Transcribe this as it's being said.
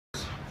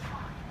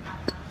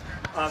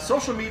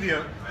Social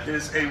media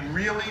is a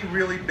really,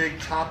 really big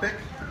topic.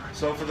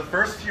 So for the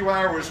first few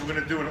hours, we're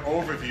going to do an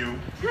overview.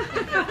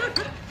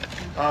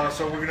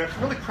 So we're going to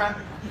really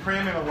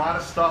cram in a lot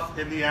of stuff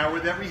in the hour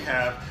that we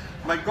have.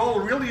 My goal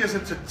really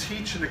isn't to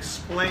teach and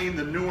explain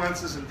the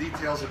nuances and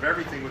details of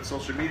everything with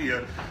social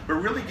media, but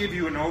really give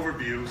you an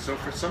overview. So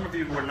for some of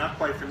you who are not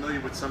quite familiar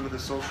with some of the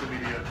social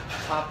media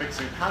topics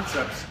and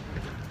concepts,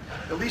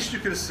 at least you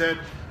could have said,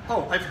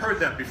 oh, I've heard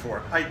that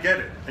before, I get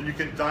it, and you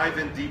can dive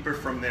in deeper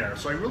from there.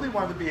 So I really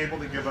wanted to be able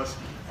to give us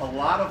a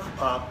lot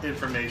of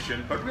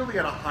information, but really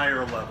at a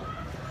higher level.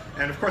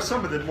 And of course,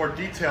 some of the more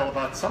detail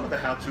about some of the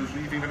how-tos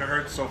we've even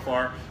heard so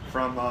far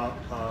from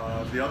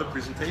the other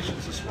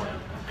presentations this morning.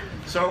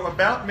 So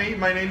about me,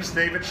 my name is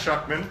David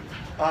Schuchman.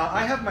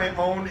 I have my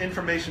own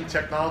information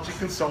technology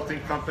consulting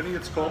company.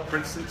 It's called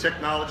Princeton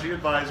Technology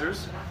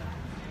Advisors.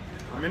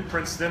 I'm in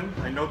Princeton.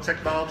 I know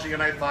technology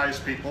and I advise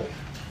people.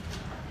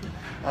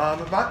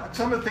 About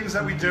some of the things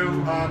that we do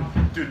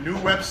new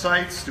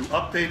websites, do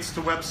updates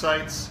to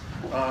websites,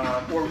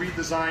 or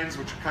redesigns,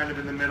 which are kind of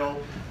in the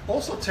middle.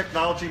 Also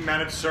technology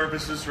managed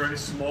services for any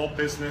small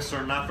business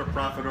or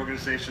not-for-profit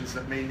organizations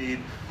that may need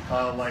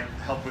like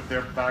help with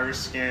their virus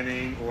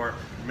scanning or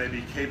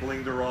maybe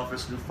cabling their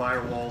office, new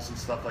firewalls and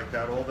stuff like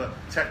that. All the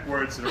tech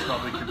words that are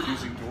probably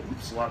confusing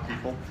to a lot of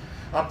people.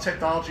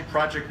 Technology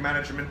project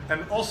management,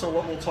 and also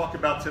what we'll talk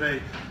about today,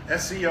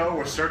 SEO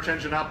or search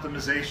engine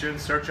optimization,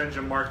 search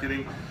engine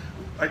marketing.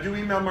 I do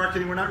email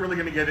marketing. We're not really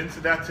going to get into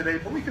that today,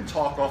 but we can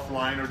talk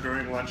offline or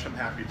during lunch. I'm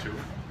happy to.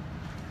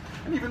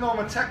 And even though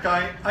I'm a tech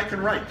guy, I can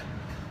write.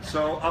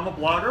 So I'm a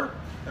blogger.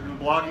 I've been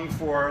blogging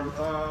for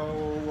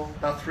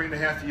about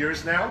 3.5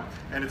 years now,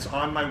 and it's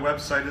on my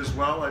website as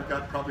well. I've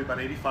got probably about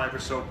 85 or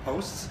so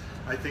posts.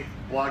 I think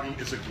blogging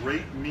is a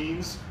great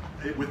means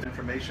with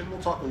information.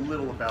 We'll talk a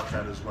little about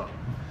that as well.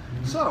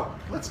 So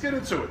let's get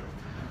into it.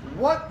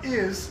 What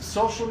is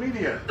social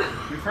media?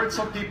 We've heard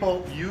some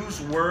people use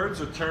words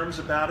or terms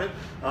about it,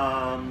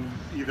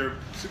 either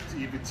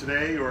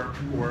today or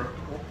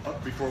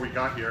before we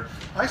got here.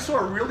 I saw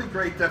a really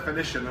great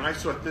definition, and I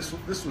thought this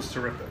was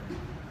terrific.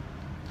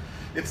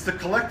 It's the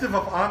collective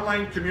of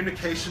online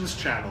communications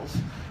channels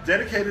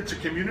dedicated to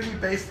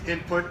community-based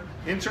input,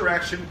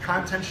 interaction,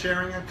 content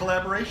sharing, and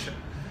collaboration.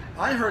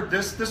 I heard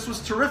this was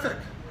terrific.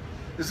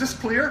 Is this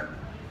clear?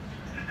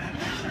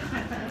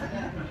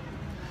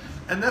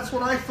 And that's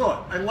what I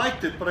thought. I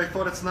liked it, but I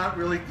thought it's not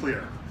really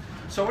clear.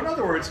 So in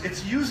other words,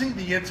 it's using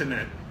the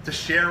internet to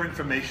share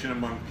information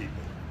among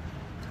people.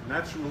 And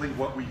that's really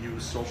what we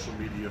use social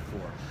media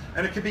for.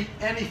 And it can be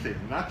anything,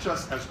 not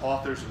just as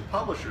authors and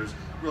publishers,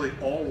 really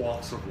all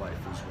walks of life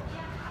as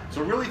well.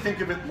 So really think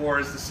of it more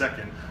as the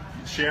second,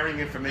 sharing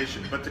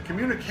information. But the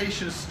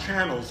communications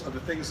channels are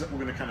the things that we're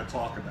going to kind of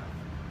talk about.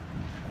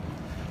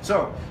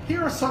 So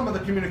here are some of the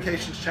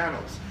communications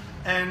channels.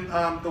 And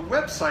the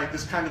website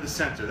is kind of the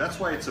center. That's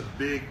why it's a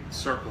big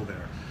circle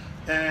there.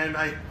 And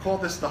I call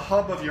this the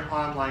hub of your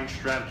online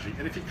strategy.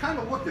 And if you kind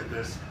of look at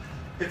this,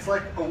 it's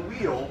like a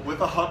wheel with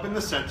a hub in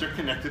the center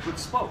connected with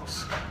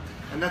spokes.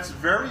 And that's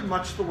very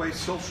much the way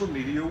social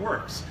media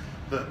works.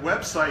 The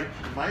website,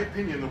 in my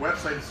opinion, the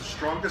website is the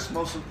strongest,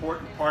 most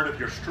important part of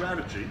your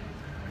strategy.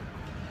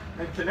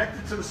 And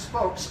connected to the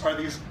spokes are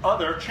these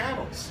other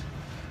channels.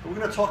 We're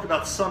going to talk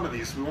about some of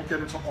these. We won't get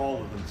into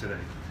all of them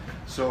today.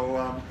 So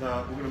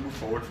we're going to move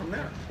forward from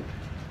there.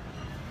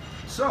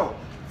 So,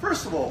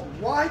 first of all,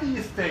 why do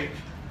you think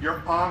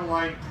your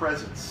online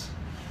presence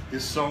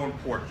is so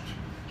important?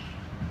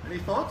 Any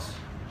thoughts?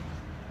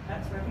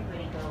 That's where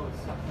everybody goes.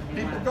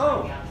 People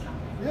go.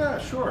 Yeah,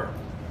 sure.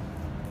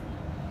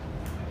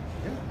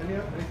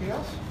 Yeah, anything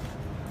else?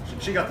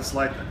 She got the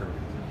slide deck already.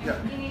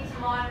 Yeah. You need to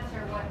monitor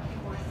what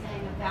people are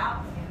saying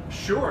about you.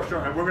 Sure.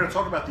 And we're going to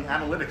talk about the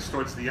analytics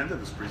towards the end of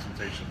this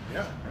presentation.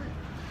 Yeah, great.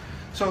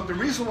 So the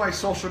reason why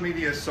social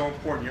media is so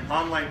important, your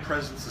online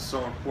presence is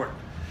so important,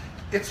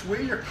 it's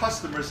where your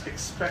customers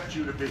expect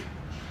you to be.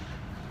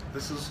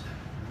 This is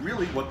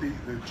really what the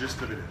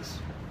gist of it is.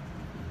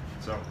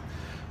 So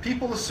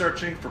people are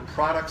searching for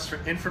products, for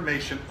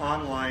information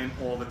online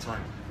all the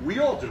time. We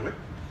all do it.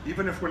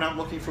 Even if we're not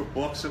looking for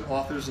books and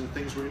authors and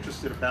things we're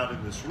interested about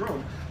in this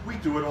room, we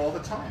do it all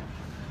the time.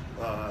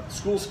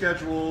 School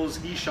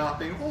schedules,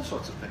 e-shopping, all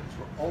sorts of things.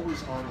 We're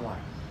always online.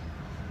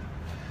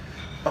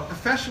 A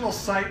professional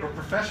site or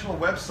professional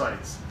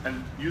websites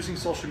and using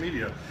social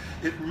media,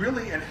 it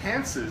really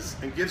enhances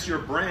and gives your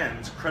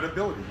brand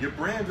credibility. Your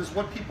brand is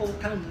what people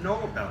kind of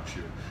know about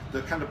you,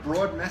 the kind of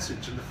broad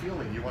message and the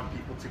feeling you want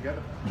people to get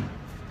about you.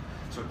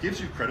 So it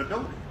gives you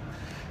credibility.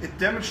 It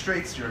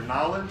demonstrates your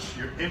knowledge,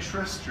 your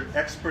interest, your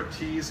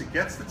expertise. It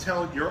gets to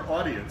tell your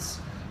audience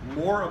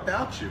more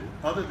about you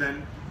other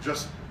than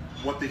just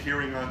what they're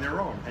hearing on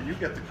their own. And you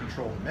get to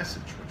control the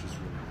message, which is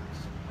really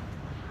nice.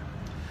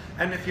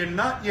 And if you're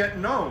not yet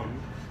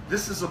known,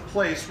 this is a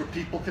place where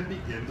people can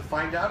begin to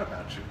find out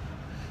about you.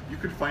 You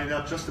can find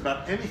out just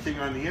about anything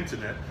on the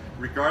internet,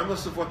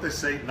 regardless of what they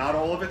say. Not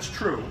all of it's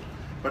true,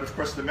 but of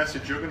course the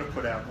message you're going to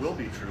put out will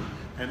be true,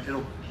 and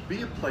it'll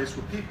be a place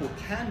where people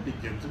can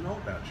begin to know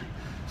about you.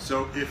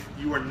 So if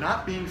you are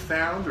not being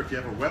found, or if you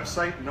have a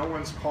website, no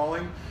one's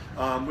calling,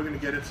 we're going to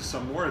get into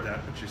some more of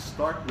that, but you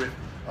start with,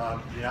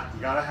 you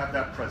got to have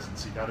that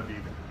presence, you got to be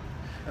there.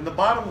 And the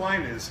bottom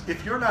line is,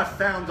 if you're not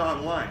found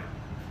online,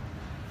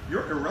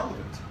 you're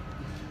irrelevant.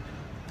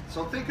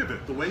 So think of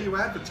it, the way you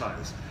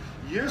advertise.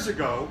 Years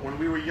ago, when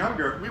we were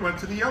younger, we went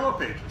to the yellow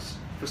pages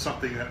for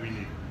something that we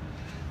needed.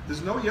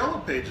 There's no yellow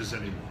pages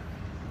anymore.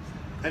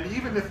 And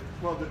even if,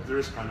 well, there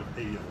is kind of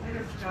a yellow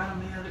page. It's on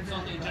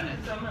the internet.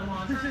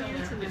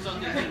 It's on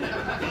the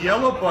internet. The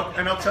yellow book,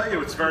 and I'll tell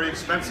you, it's very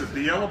expensive.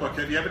 The yellow book,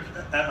 have you ever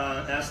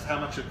asked how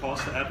much it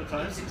costs to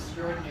advertise? It's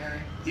extraordinary.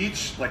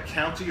 Each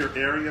county or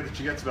area that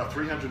you get is about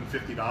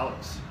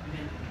 $350,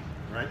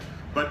 right?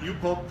 But you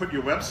put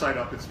your website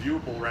up, it's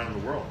viewable around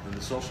the world, and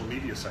the social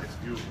media site's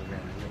viewable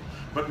around the world.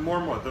 But more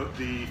and more,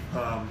 the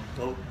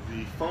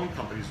phone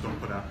companies don't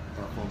put out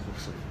phone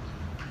books anymore.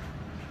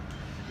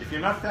 If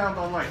you're not found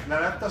online, now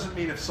that doesn't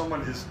mean if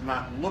someone is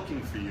not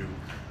looking for you,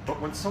 but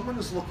when someone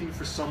is looking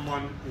for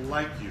someone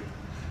like you,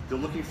 they're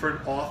looking for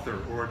an author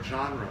or a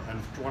genre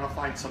and want to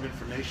find some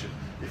information.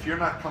 If you're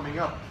not coming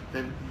up,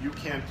 then you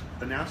can't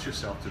announce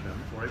yourself to them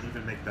or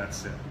even make that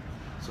sale.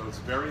 So it's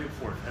very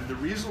important. And the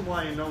reason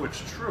why I know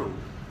it's true,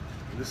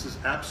 and this is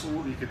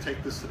absolutely, you could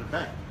take this to the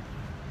bank,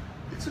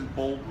 it's in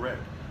bold red.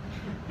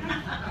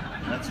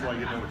 That's why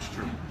you know it's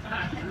true.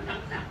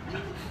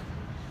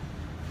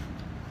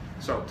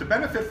 So to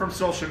benefit from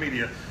social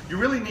media, you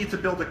really need to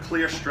build a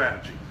clear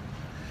strategy.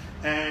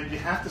 And you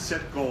have to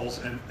set goals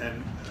and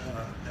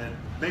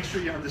make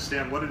sure you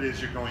understand what it is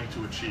you're going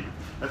to achieve.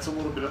 That's a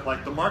little bit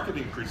like the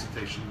marketing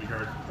presentation we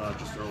heard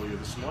just earlier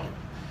this morning.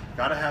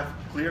 Got to have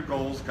clear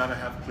goals, got to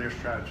have clear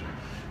strategy.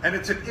 And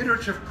it's an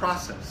iterative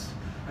process,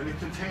 and it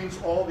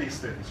contains all these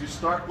things. You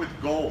start with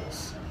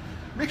goals.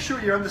 Make sure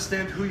you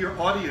understand who your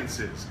audience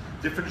is.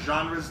 Different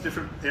genres,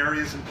 different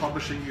areas in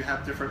publishing, you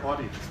have different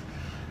audiences.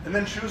 And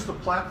then choose the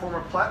platform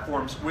or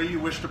platforms where you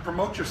wish to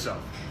promote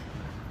yourself.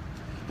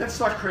 Then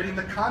start creating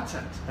the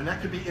content, and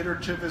that could be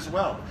iterative as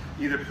well,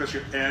 either because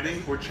you're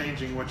adding or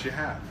changing what you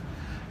have.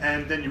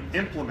 And then you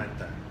implement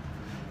that.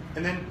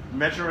 And then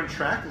measure and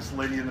track, as the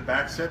lady in the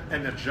back said,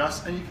 and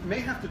adjust, and you may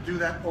have to do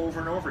that over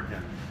and over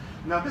again.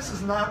 Now this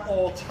is not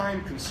all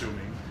time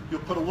consuming. You'll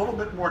put a little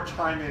bit more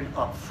time in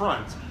up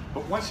front,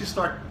 but once you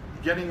start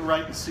getting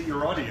right and see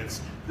your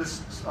audience,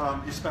 this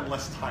you spend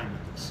less time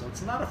with this. So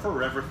it's not a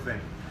forever thing,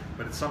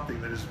 but it's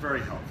something that is very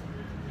helpful.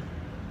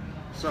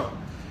 So,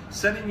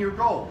 setting your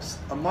goals.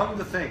 Among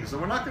the things,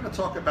 and we're not going to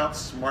talk about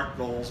SMART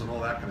goals and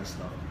all that kind of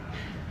stuff,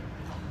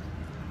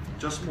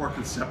 just more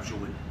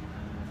conceptually.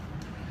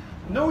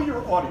 Know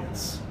your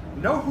audience.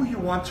 Know who you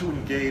want to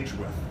engage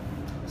with.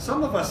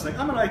 Some of us think,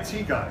 I'm an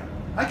IT guy.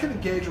 I can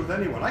engage with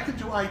anyone. I can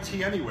do IT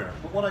anywhere.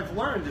 But what I've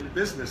learned in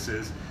business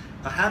is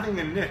having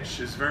a niche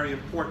is very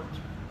important.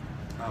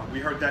 We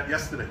heard that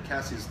yesterday,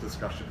 Cassie's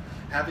discussion.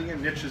 Having a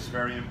niche is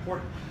very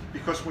important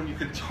because when you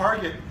can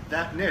target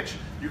that niche,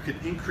 you can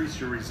increase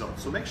your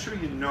results. So make sure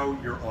you know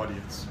your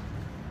audience.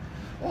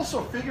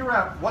 Also, figure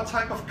out what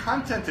type of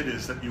content it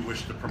is that you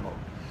wish to promote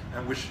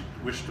and wish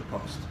to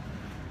post.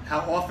 How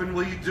often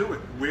will you do it?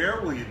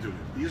 Where will you do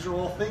it? These are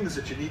all things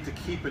that you need to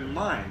keep in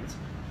mind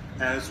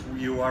as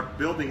you are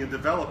building and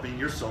developing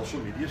your social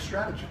media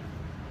strategy.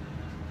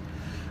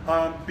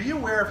 Be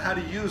aware of how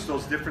to use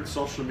those different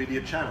social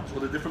media channels or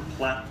the different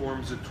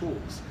platforms and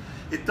tools.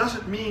 It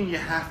doesn't mean you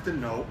have to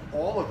know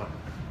all of them.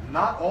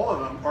 Not all of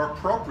them are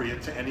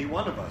appropriate to any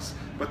one of us,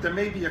 but there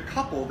may be a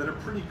couple that are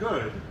pretty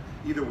good.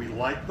 Either we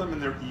like them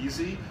and they're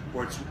easy,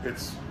 or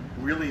it's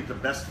really the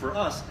best for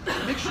us.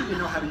 Make sure you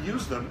know how to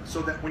use them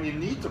so that when you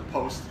need to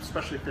post,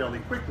 especially fairly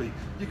quickly,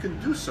 you can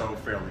do so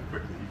fairly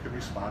quickly. You can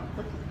respond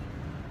quickly.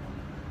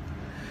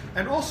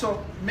 And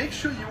also, make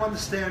sure you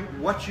understand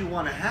what you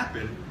want to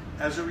happen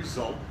as a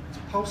result to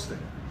posting.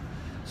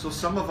 So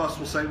some of us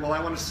will say, well,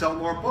 I want to sell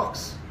more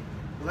books.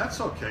 Well,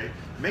 that's okay.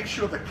 Make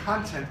sure the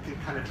content can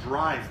kind of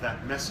drive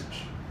that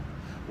message.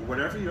 But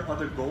whatever your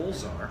other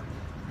goals are,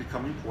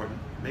 become important.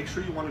 Make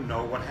sure you want to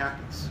know what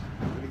happens.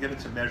 We're going to get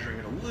into measuring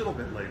it a little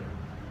bit later.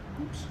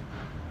 Oops.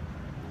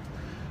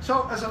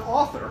 So as an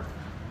author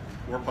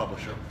or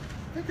publisher,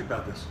 think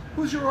about this.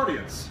 Who's your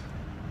audience?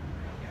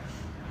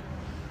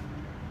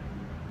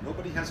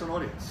 Nobody has an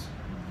audience.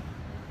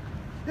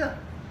 Yeah.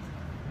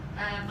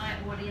 My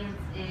audience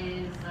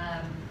is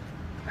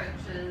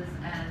coaches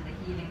and the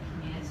healing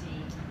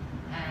community,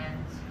 and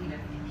people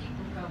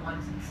who are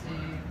wanting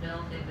to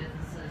build their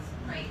businesses,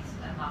 create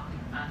a marketing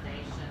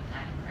foundation,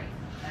 and create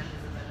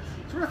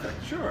visibility. Terrific,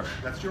 sure.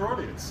 That's your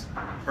audience.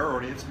 Her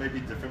audience may be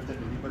different than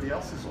anybody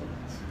else's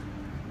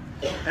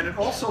audience. And it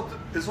also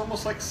is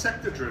almost like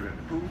sector-driven,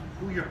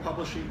 who you're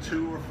publishing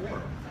to or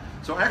for.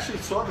 So I actually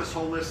saw this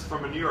whole list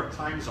from a New York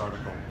Times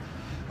article.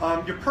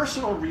 Your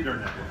personal reader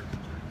network.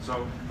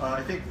 So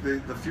I think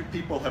the few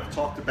people have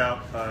talked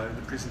about in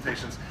the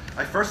presentations.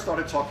 I first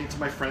started talking to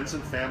my friends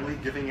and family,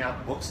 giving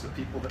out books to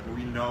people that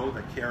we know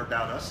that care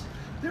about us.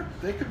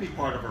 They could be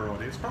part of our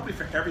audience. Probably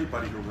for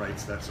everybody who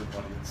writes, that's an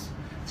audience.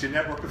 It's your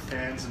network of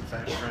fans and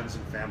friends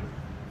and family.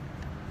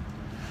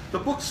 The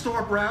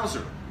bookstore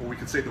browser, or we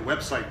could say the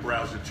website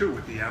browser too,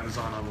 with the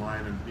Amazon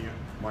online and the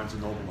Barnes &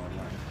 Noble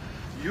online.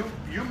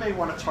 You may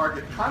want to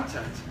target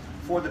content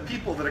for the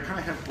people that are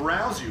kind of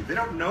browse you. They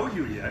don't know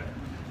you yet,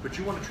 but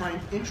you want to try and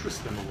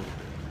interest them a little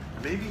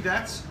bit. Maybe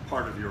that's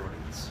part of your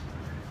audience.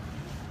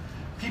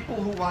 People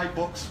who buy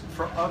books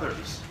for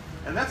others.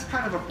 And that's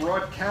kind of a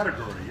broad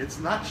category. It's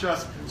not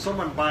just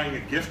someone buying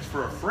a gift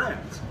for a friend,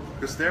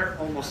 because they're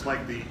almost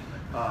like the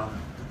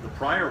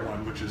prior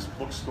one, which is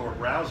bookstore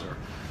browser.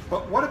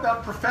 But what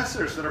about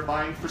professors that are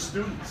buying for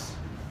students?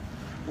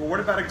 Or what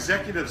about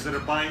executives that are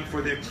buying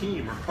for their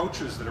team, or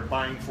coaches that are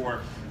buying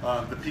for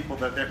the people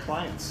that they're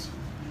clients,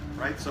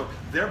 right? So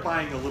they're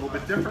buying a little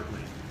bit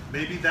differently.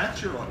 Maybe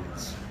that's your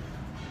audience.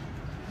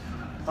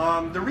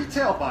 The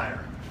retail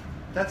buyer,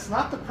 that's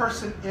not the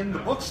person in the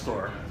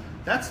bookstore,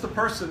 that's the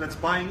person that's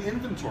buying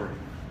inventory.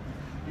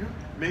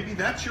 Maybe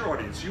that's your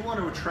audience. You want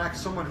to attract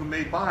someone who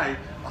may buy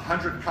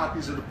 100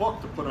 copies of the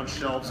book to put on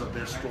shelves of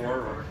their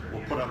store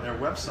or put on their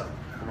website,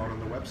 promote on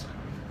the website.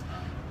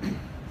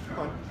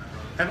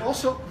 And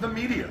also the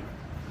media.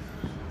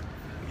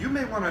 You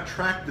may want to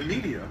attract the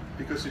media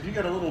because if you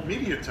get a little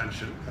media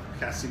attention,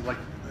 Cassie, like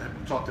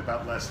we talked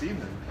about last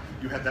evening,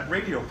 you had that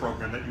radio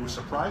program that you were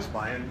surprised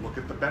by, and look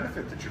at the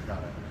benefit that you got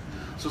out of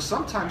it. So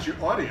sometimes your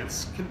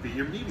audience can be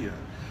your media.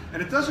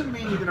 And it doesn't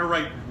mean you're going to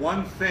write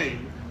one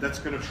thing that's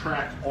going to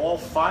track all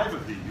 5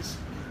 of these.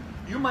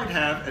 You might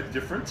have, at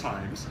different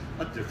times,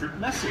 a different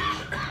message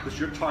because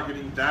you're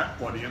targeting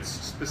that audience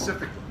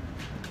specifically.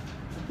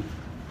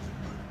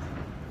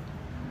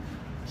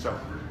 So,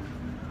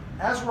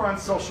 as we're on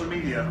social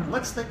media,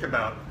 let's think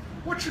about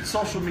what should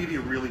social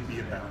media really be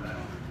about?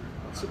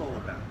 What's it all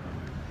about?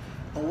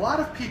 A lot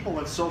of people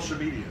on social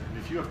media, and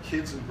if you have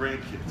kids and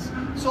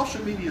grandkids,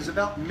 social media is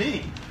about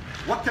me.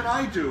 What can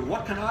I do?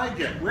 What can I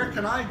get? Where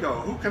can I go?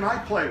 Who can I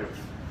play with?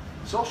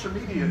 Social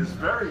media is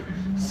very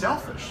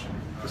selfish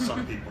for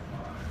some people.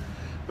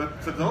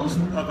 But for those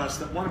of us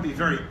that want to be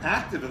very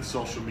active in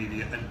social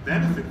media and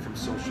benefit from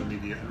social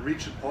media and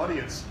reach an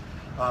audience,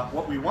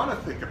 what we want to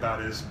think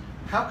about is,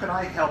 how can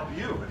I help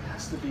you? It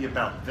has to be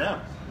about them.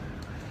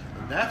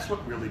 And that's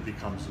what really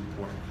becomes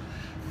important.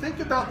 Think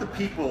about the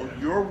people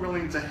you're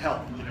willing to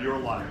help in your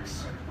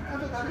lives,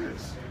 whatever that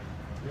is.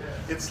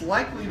 It's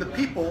likely the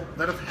people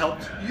that have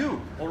helped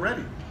you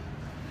already.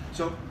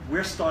 So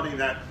we're starting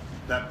that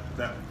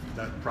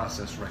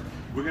process right.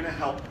 We're going to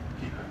help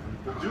people.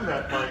 We'll do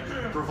that by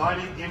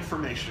providing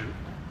information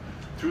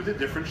through the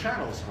different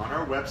channels on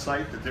our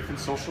website, the different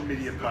social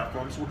media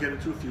platforms. We'll get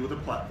into a few of the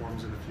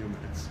platforms in a few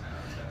minutes.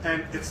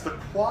 And it's the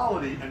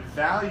quality and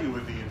value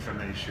of the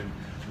information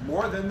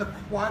more than the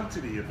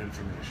quantity of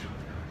information.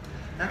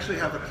 I actually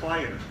have a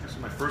client, this is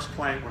my first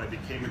client when I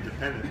became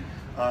independent.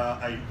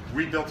 I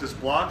rebuilt his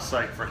blog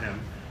site for him,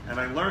 and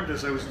I learned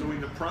as I was doing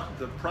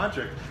the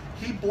project,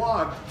 he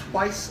blogged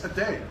twice a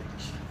day.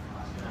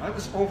 I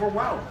was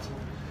overwhelmed,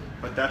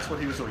 but that's what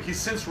he was doing. He's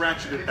since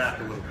ratcheted back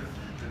a little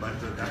bit,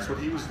 but that's what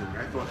he was doing.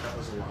 I thought that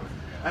was a lot.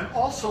 And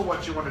also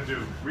what you want to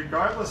do,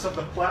 regardless of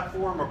the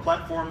platform or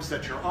platforms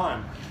that you're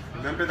on,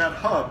 remember that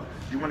hub,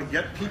 you want to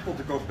get people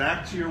to go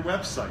back to your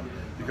website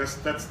because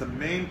that's the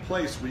main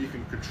place where you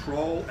can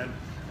control and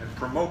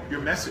promote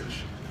your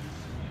message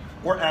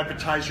or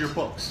advertise your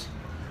books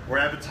or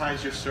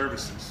advertise your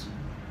services.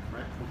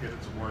 Right? We'll get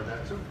into more of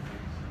that too.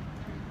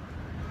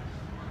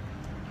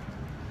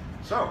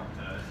 So,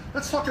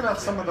 let's talk about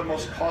some of the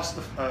most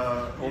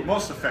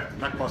most effective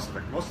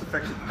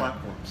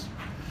platforms.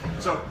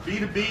 So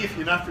B2B, if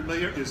you're not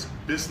familiar, is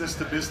business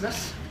to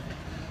business.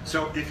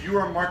 So if you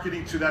are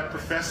marketing to that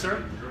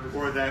professor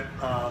or that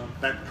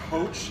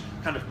coach,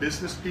 kind of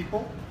business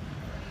people,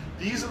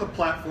 these are the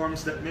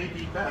platforms that may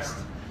be best.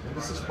 And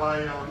this is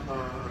by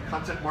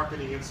Content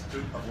Marketing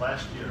Institute of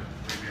last year.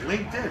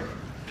 LinkedIn.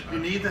 You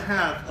need to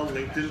have a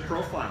LinkedIn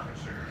profile.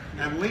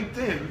 And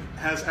LinkedIn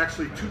has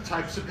actually 2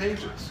 types of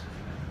pages.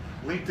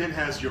 LinkedIn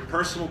has your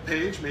personal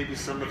page, maybe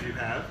some of you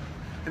have,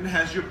 and it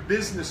has your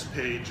business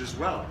page as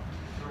well.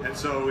 And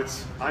so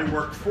it's, I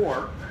work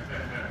for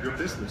your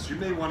business. You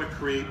may want to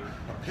create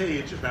a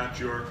page about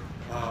your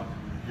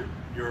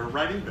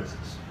writing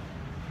business.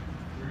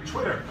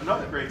 Twitter,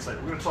 another great site.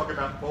 We're going to talk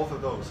about both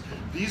of those.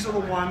 These are the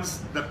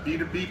ones that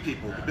B2B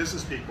people, the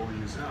business people are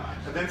using.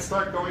 And then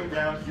start going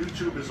down.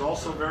 YouTube is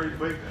also very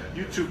big.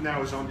 YouTube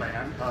now is owned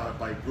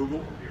by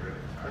Google.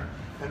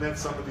 And then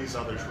some of these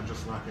others we're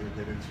just not going to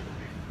get into.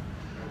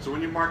 So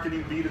when you're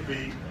marketing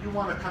B2B, you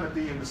want to kind of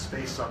be in the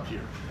space up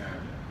here.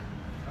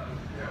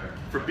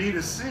 For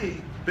B2C,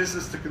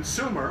 business to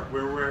consumer,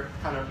 where we're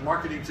kind of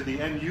marketing to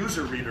the end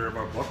user reader of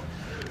our book,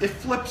 it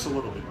flips a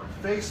little bit.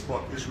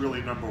 Facebook is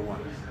really number 1.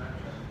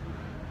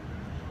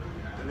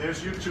 And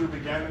there's YouTube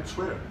again and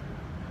Twitter.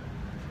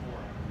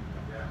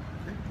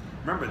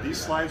 Remember, these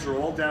slides are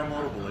all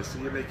downloadable. I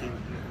see you making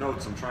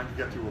notes. I'm trying to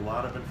get through a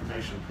lot of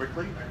information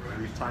quickly.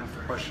 We have time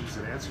for questions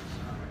and answers.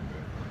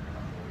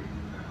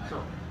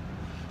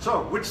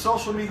 So which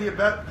social media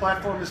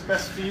platform is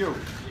best for you?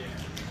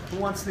 Who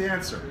wants the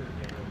answer?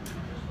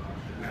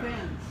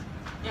 Depends.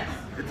 Yes.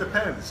 It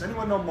depends.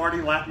 Anyone know Marty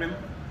Latman?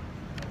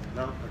 No?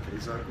 No?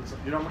 Okay,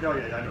 you know, oh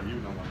yeah, I know, you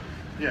know one.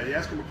 Yeah, you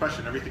ask him a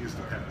question, everything is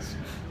depends.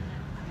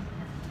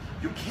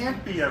 You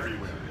can't be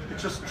everywhere.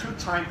 It's just too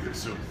time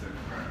consuming.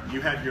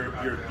 You had your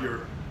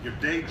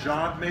day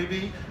job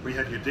maybe, or you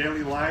had your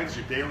daily lives,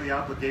 your daily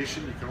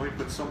obligation. You can only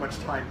put so much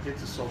time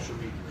into social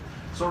media.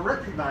 So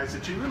recognize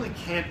that you really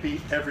can't be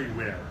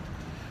everywhere.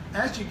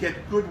 As you get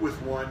good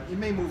with one, you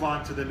may move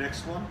on to the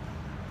next one.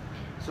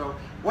 So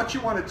what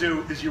you want to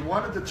do is you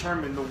want to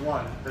determine the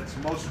one that's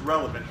most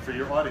relevant for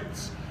your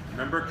audience.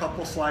 Remember a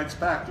couple slides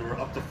back, there were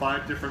up to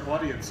 5 different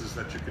audiences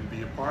that you can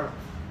be a part of.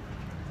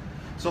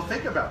 So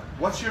think about,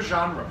 what's your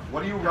genre?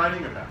 What are you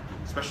writing about?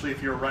 Especially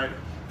if you're a writer.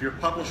 If you're a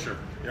publisher,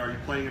 are you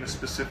playing in a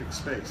specific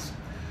space?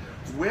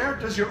 Where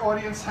does your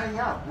audience hang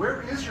out?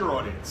 Where is your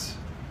audience?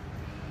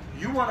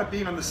 You want to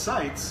be on the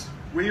sites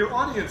where your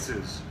audience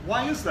is.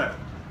 Why is that?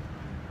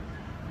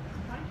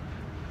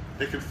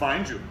 They can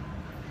find you.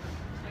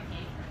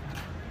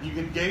 You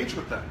can engage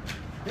with them.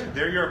 Yeah,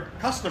 they're your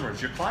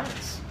customers, your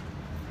clients.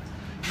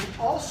 You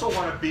also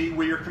want to be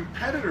where your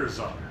competitors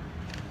are.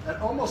 That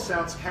almost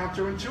sounds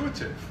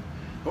counterintuitive.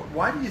 But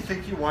why do you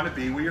think you want to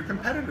be where your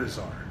competitors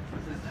are?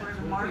 Where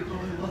the market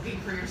is looking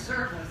for your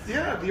service.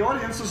 Yeah, the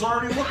audience is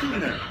already looking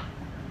there.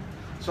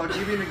 So I'll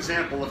give you an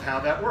example of how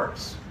that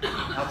works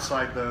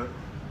outside the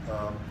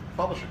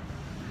publishing.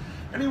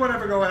 Anyone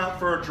ever go out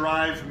for a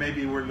drive?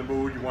 Maybe we're in the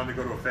mood, you want to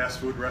go to a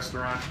fast food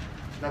restaurant.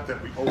 Not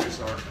that we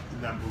always are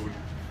in that mood.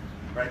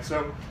 Right?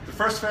 So the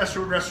first fast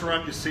food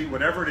restaurant you see,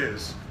 whatever it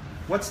is,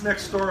 what's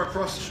next door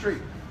across the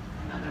street?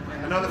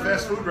 Another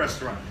fast food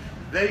restaurant.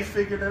 They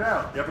figured it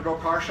out. You ever go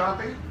car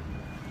shopping?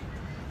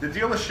 The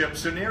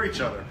dealerships are near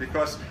each other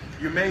because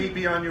you may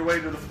be on your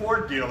way to the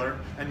Ford dealer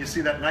and you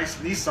see that nice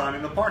Nissan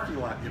in the parking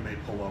lot you may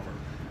pull over.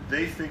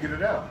 They figured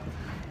it out.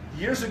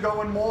 Years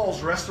ago in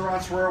malls,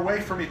 restaurants were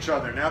away from each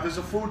other. Now there's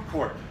a food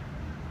court.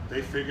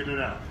 They figured it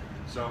out.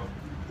 So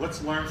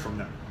let's learn from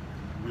them.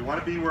 We want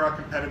to be where our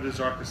competitors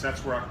are because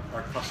that's where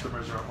our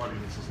customers, our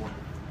audience is looking.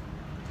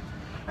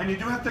 And you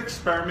do have to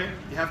experiment.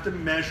 You have to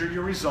measure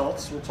your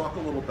results. We'll talk a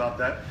little about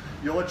that.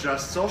 You'll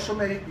adjust. Social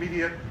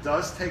media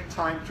does take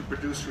time to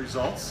produce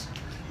results.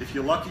 If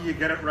you're lucky, you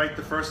get it right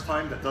the first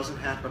time. That doesn't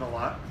happen a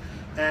lot.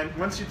 And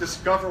once you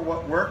discover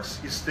what works,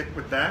 you stick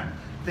with that.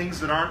 Things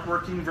that aren't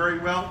working very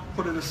well,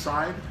 put it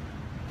aside,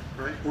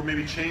 right? Or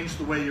maybe change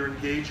the way you're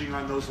engaging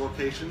on those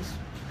locations.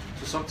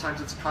 So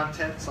sometimes it's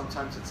content,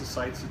 sometimes it's the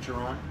sites that you're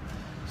on.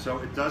 So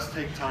it does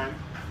take time.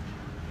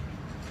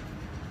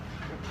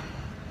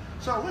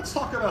 So let's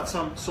talk about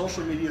some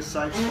social media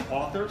sites for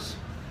authors.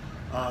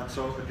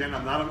 So again,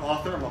 I'm not an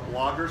author, I'm a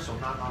blogger, so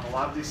I'm not on a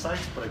lot of these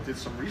sites, but I did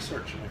some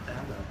research and I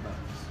found out about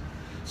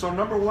this. So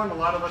number one, a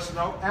lot of us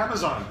know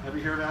Amazon. Have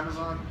you heard of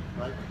Amazon?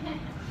 Right?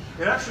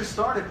 It actually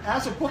started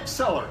as a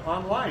bookseller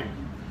online,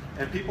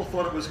 and people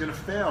thought it was going to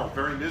fail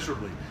very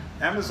miserably.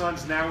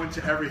 Amazon's now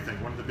into everything,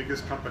 one of the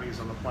biggest companies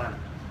on the planet.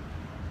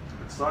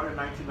 It started in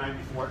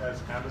 1994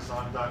 as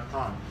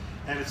Amazon.com.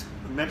 And it's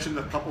mentioned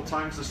a couple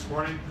times this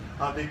morning.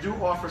 They do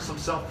offer some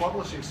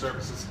self-publishing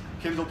services,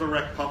 Kindle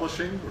Direct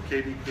Publishing, or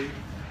KDP.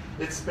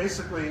 It's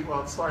basically,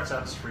 well, it starts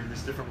out as free,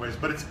 there's different ways,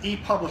 but it's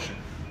e-publishing.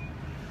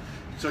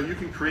 So you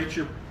can create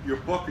your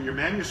book or your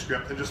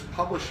manuscript and just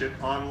publish it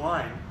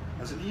online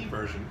as an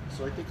e-version.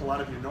 So I think a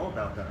lot of you know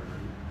about that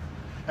already.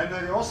 And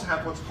then they also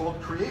have what's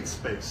called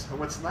CreateSpace. And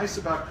what's nice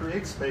about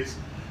CreateSpace,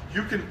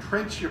 you can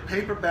print your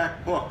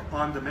paperback book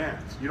on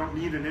demand. You don't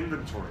need an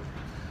inventory.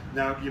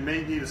 Now, you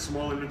may need a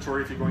small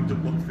inventory if you're going to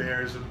book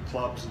fairs and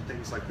clubs and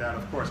things like that,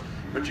 of course.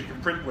 But you can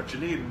print what you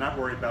need and not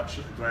worry about,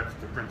 do I have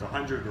to print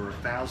 100 or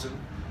 1,000?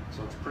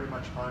 So it's pretty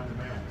much on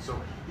demand. So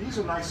these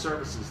are nice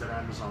services that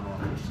Amazon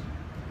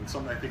offers.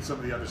 And I think some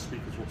of the other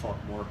speakers will talk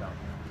more about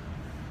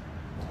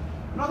that.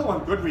 Another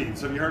one,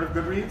 Goodreads. Have you heard of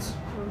Goodreads?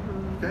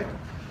 Mm-hmm. Okay.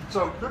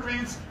 So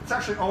Goodreads, it's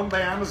actually owned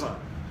by Amazon.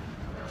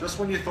 Just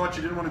when you thought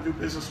you didn't want to do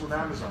business with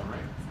Amazon, right?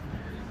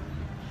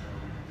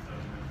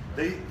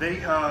 They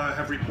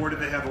have reported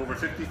they have over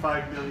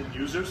 55 million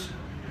users.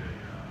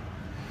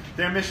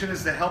 Their mission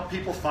is to help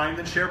people find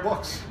and share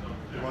books,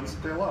 the ones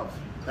that they love.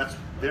 That's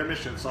their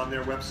mission. It's on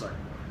their website.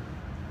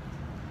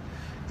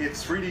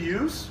 It's free to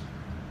use.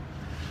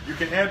 You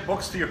can add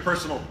books to your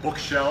personal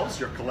bookshelves,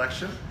 your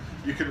collection.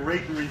 You can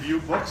rate and review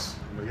books.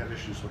 We have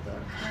issues with that.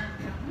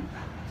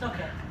 It's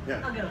okay.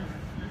 Yeah. I'll get them.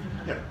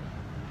 Yeah.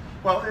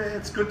 Well,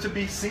 it's good to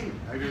be seen.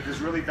 I mean, there's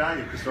really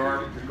value because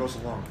it goes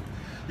along.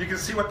 You can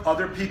see what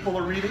other people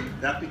are reading.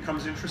 That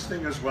becomes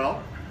interesting as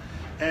well.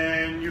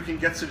 And you can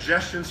get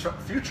suggestions for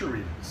future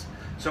readings.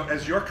 So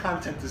as your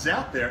content is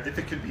out there, if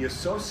it can be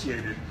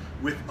associated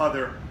with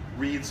other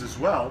reads as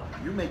well,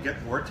 you may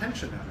get more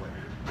attention that way.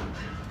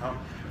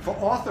 For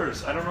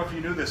authors, I don't know if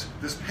you knew this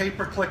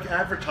pay-per-click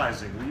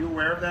advertising. Were you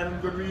aware of that in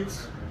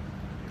Goodreads?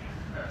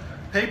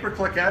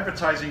 Pay-per-click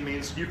advertising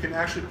means you can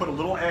actually put a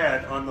little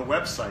ad on the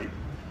website,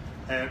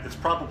 and it's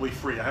probably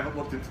free. I haven't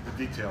looked into the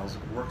details.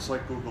 It works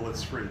like Google,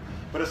 it's free.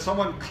 But if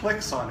someone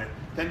clicks on it,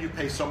 then you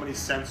pay so many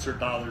cents or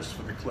dollars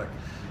for the click.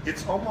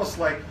 It's almost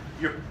like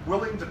you're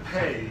willing to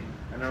pay,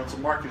 I know it's a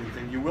marketing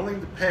thing, you're willing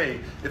to pay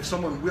if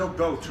someone will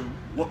go to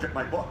look at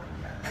my book.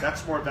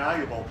 That's more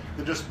valuable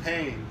than just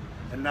paying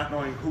and not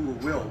knowing who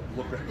will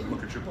look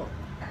at your book.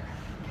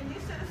 Can you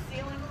set a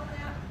ceiling on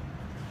that?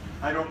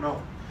 I don't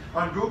know.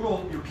 On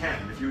Google, you can.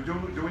 If you're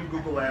doing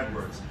Google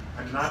AdWords,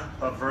 I'm not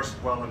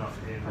versed well enough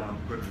in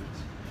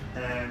Goodreads.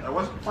 And I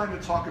wasn't planning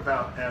to talk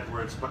about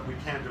AdWords, but we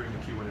can during the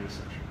Q&A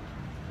section.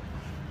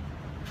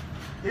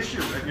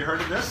 Issue, have you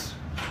heard of this?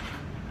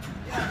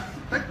 Yeah.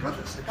 Thank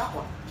goodness, I got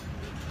one.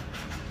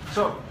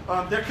 So,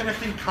 they're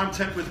connecting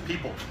content with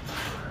people.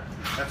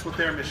 That's what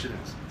their mission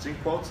is. It's in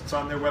quotes, it's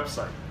on their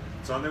website.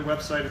 It's on their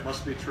website, it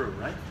must be true,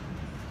 right?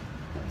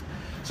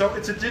 So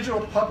it's a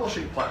digital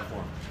publishing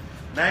platform.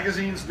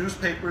 Magazines,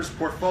 newspapers,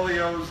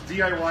 portfolios,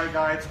 DIY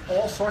guides,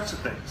 all sorts of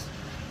things.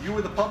 You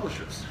are the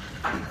publishers.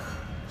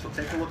 So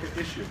take a look at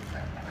Issue.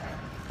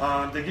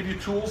 They give you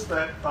tools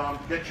that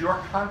get your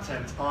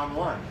content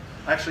online.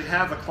 I actually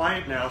have a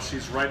client now,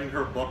 she's writing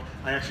her book.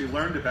 I actually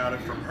learned about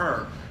it from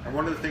her. And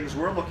one of the things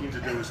we're looking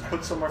to do is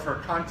put some of her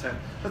content,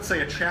 let's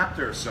say a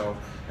chapter or so,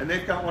 and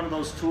they've got one of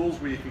those tools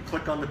where you can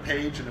click on the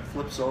page and it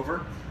flips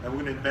over, and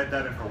we're going to embed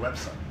that in her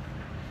website.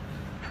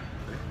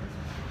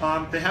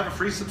 They have a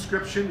free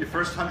subscription. Your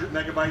first 100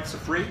 megabytes are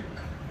free.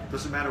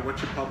 Doesn't matter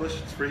what you publish,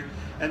 it's free.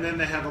 And then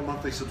they have a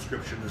monthly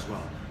subscription as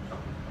well.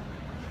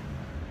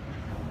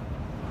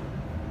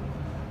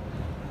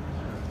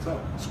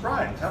 So,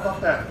 Scribe, how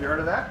about that? Have you heard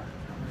of that?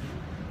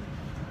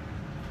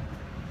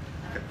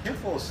 I can't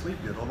fall asleep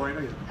yet, although I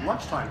know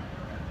lunchtime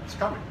is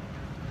coming.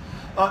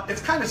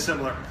 It's kind of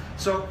similar.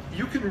 So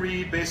you can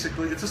read,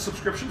 basically, it's a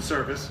subscription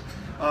service.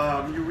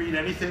 You read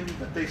anything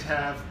that they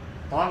have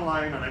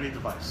online on any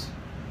device.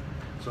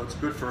 So it's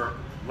good for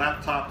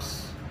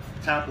laptops,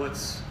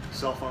 tablets,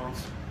 cell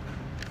phones.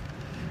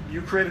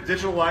 You create a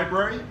digital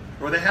library,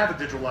 or they have a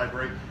digital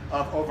library,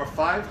 of over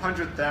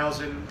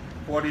 500,000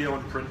 audio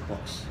and print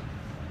books.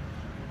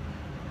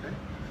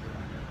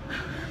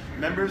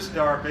 Members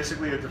are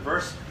basically a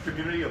diverse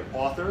community of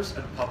authors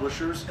and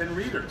publishers and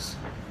readers.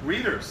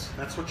 Readers,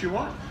 that's what you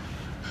want.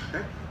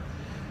 Okay?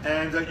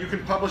 And you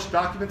can publish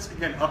documents,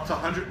 again, up to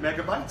 100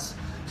 megabytes.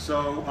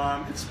 So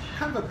it's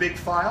kind of a big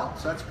file,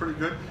 so that's pretty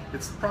good.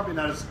 It's probably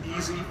not as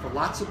easy for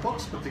lots of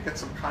books, but to get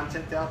some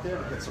content out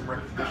there, to get some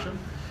recognition.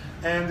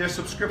 And their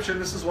subscription,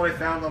 this is what I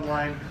found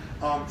online.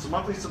 It's a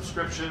monthly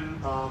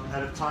subscription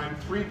at a time,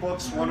 3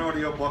 books, 1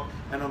 audio book,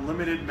 and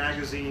unlimited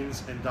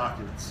magazines and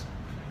documents.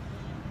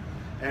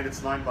 And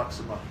it's $9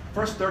 a month.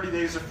 First 30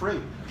 days are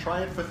free.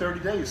 Try it for 30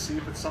 days. See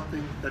if it's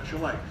something that you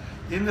like.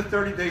 In the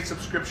 30-day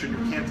subscription,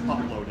 you can't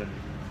upload anything.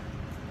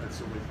 That's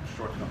the only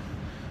shortcut.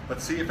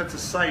 But see if it's a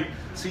site.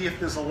 See if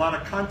there's a lot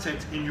of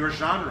content in your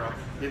genre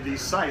in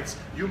these sites.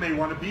 You may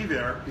want to be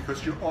there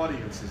because your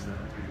audience is there.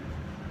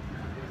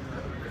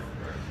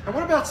 And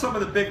what about some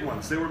of the big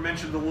ones? They were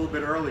mentioned a little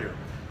bit earlier.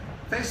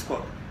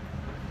 Facebook.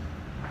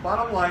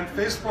 Bottom line,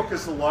 Facebook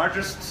is the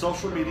largest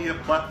social media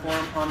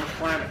platform on the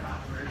planet.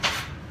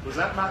 Was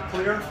that not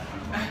clear?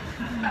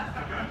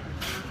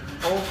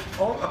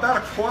 About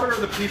a quarter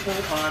of the people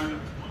on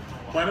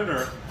planet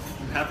Earth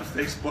have a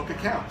Facebook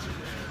account.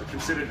 They're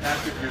considered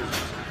active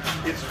users.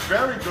 It's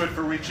very good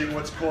for reaching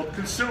what's called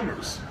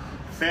consumers.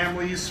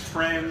 Families,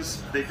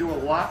 friends, they do a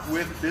lot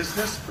with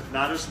business, but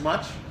not as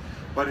much.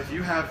 But if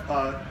you have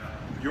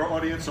your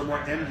audience are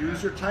more end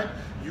user type,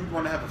 you'd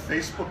want to have a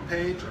Facebook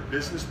page, a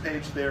business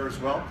page there as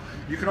well.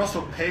 You can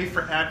also pay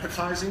for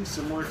advertising,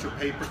 similar to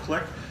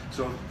pay-per-click.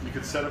 So you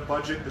can set a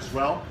budget as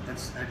well, and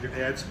your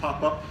ads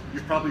pop up.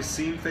 You've probably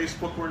seen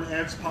Facebook where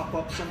ads pop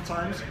up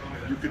sometimes.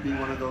 You could be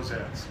one of those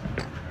ads.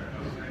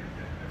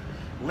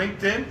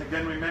 LinkedIn,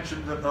 again, we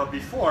mentioned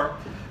before,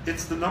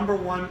 it's the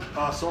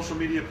 #1 social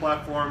media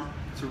platform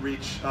to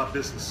reach a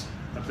business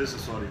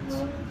audience.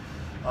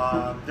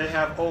 They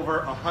have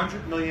over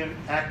 100 million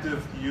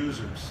active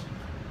users.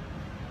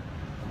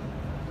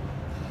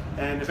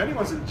 And if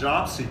anyone's in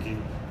job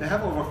seeking, they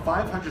have over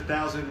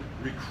 500,000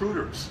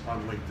 recruiters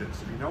on LinkedIn.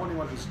 So if you know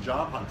anyone who's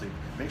job hunting,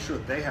 make sure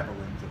they have a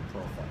LinkedIn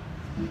profile.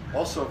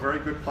 Also a very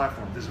good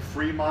platform. There's a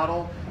free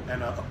model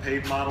and a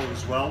paid model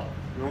as well.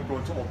 We won't go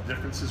into all the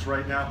differences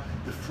right now.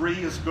 The free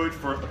is good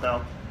for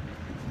about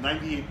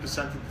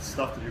 98% of the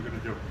stuff that you're going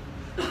to do.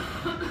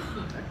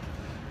 Okay.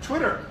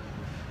 Twitter.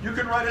 You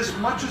can write as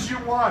much as you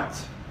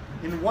want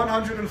in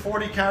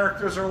 140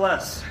 characters or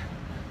less.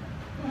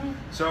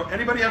 So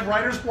anybody have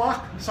writer's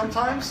block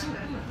sometimes?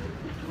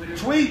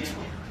 Tweet.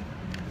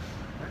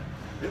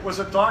 It was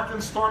a dark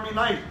and stormy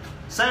night.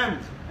 Send.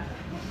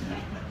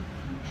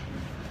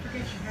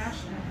 Forget your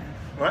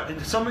hashtag. What?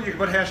 And some of you can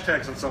put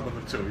hashtags on some of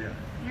them too, yeah.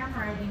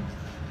 Handwriting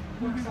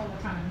works all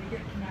the time. You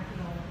get connected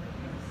all over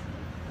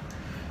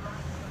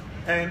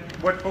the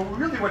place. And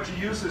really what you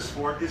use this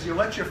for is you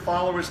let your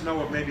followers know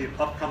of maybe an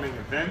upcoming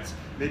event.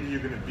 Maybe you're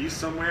going to be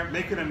somewhere.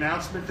 Make an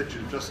announcement that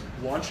you just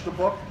launched a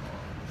book.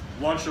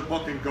 Launch a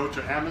book and go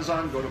to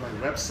Amazon, go to my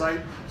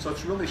website. So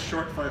it's really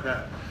short for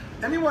that.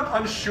 Anyone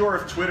unsure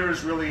if Twitter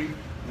is really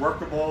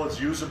workable,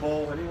 it's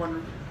usable?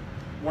 Anyone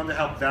wonder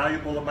how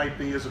valuable it might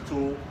be as a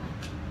tool?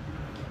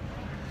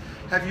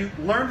 Have you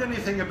learned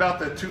anything about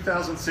the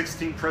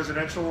 2016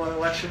 presidential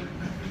election?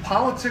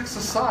 Politics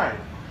aside,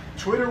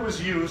 Twitter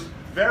was used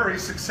very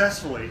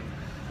successfully,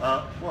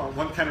 well,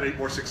 one candidate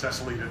more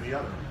successfully than the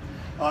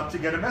other, to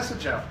get a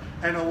message out.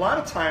 And a lot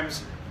of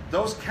times,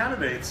 those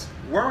candidates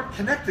weren't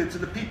connected to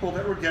the people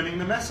that were getting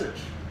the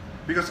message,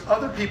 because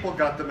other people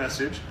got the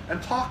message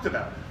and talked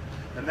about it.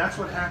 And that's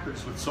what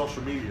happens with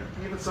social media,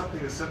 even something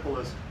as simple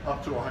as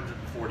up to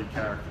 140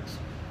 characters.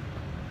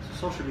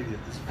 So social media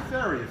is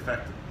very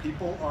effective.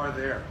 People are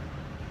there.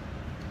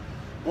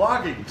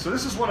 Blogging. So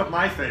this is one of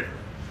my favorite,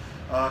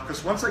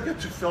 because once I get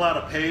to fill out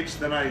a page,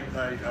 then I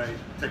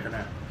take a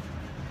nap.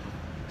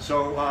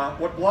 So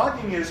what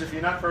blogging is, if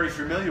you're not very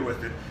familiar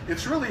with it,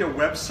 it's really a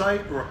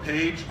website or a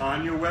page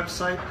on your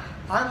website.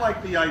 I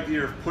like the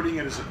idea of putting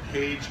it as a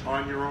page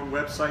on your own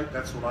website.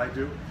 That's what I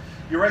do.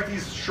 You write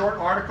these short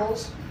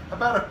articles,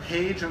 about a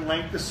page in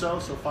length or so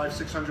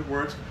 500-600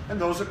 words, and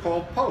those are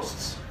called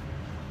posts.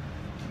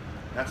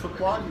 That's what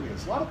blogging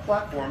is. A lot of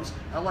platforms,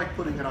 I like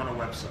putting it on a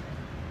website.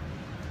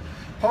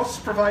 Posts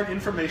provide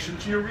information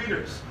to your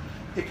readers.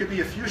 It could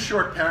be a few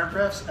short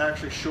paragraphs.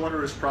 Actually,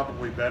 shorter is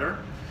probably better.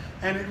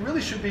 And it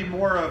really should be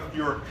more of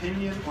your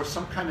opinion or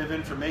some kind of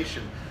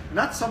information,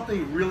 not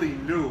something really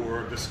new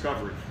or a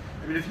discovery.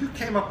 I mean, if you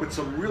came up with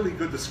some really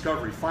good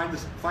discovery, find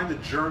a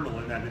journal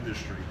in that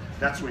industry.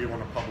 That's where you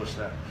want to publish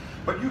that.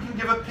 But you can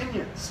give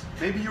opinions.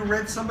 Maybe you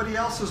read somebody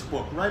else's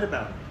book, write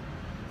about it.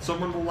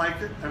 Someone will like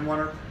it and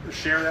want to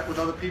share that with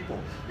other people.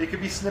 It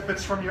could be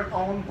snippets from your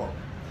own book.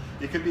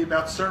 It could be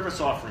about service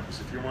offerings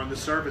if you're in the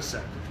service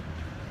sector.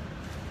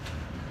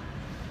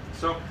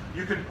 So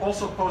you can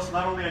also post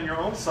not only on your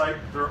own site,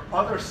 there are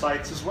other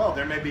sites as well.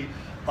 There may be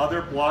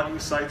other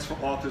blogging sites for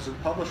authors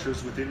and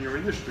publishers within your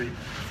industry.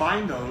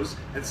 Find those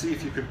and see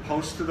if you can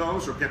post to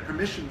those or get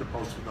permission to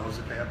post to those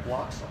if they have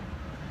blogs on.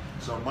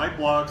 So my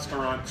blogs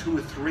are on 2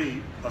 or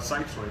 3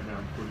 sites right now,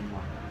 including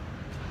mine.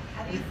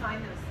 How do you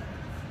find those sites?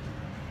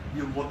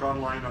 You look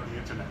online on the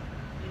internet.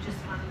 You just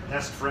find them?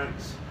 Ask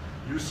friends.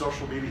 Use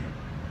social media.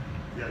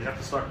 Yeah, you have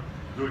to start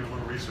doing a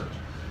little research.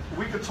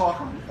 We could talk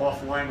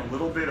offline a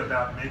little bit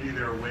about maybe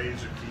there are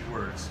ways or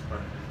keywords, but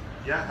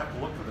yeah, have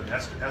to look for them.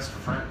 Ask for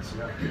friends.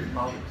 Yeah,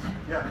 colleagues.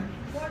 Yeah.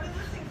 One of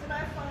the things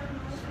that I find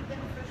most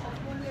beneficial is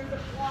when there's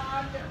a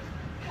blog that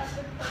has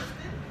been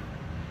posted,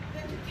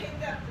 then to take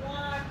that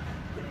blog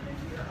and put it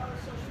into your other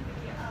social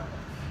media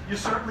outlets. You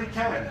certainly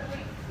can. With a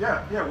link.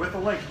 Yeah, with a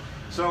link.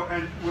 So,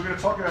 and we're going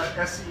to talk about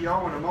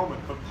SEO in a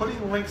moment, but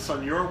putting links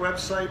on your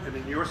website and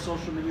in your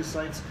social media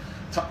sites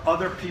to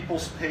other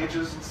people's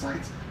pages and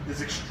sites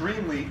is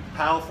extremely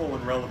powerful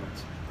and relevant.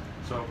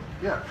 So,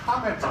 yeah,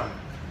 comment on it.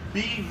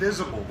 Be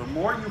visible. The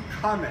more you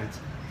comment,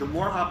 the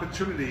more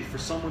opportunity for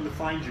someone to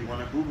find you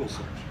on a Google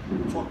search.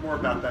 We'll talk more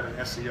about that in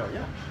SEO.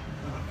 Yeah.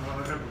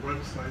 I have a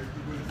website.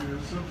 It would be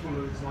as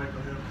simple as like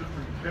I have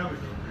different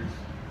categories.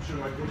 Should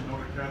I put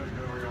another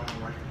category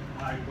on like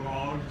my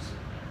blogs?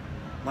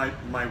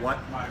 My what?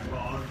 My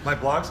blogs. My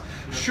blogs?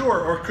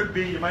 Sure, or it could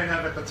be you might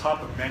have at the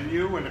top a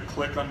menu and a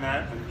click on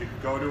that and you can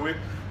go to it,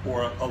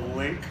 or a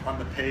link on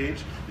the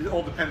page. It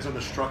all depends on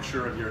the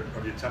structure of your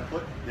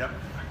template. Yep.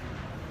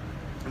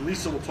 And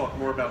Lisa will talk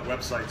more about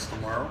websites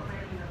tomorrow.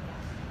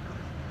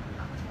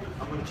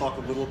 I'm going to talk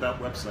a little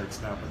about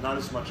websites now, but not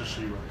as much as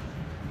she will.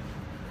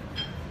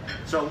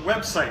 So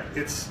website,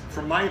 it's,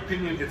 from my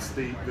opinion, it's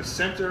the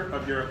center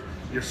of your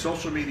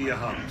social media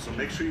hub. So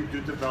make sure you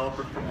do develop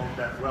and promote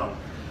that well.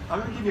 I'm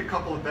going to give you a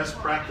couple of best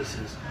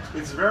practices.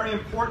 It's very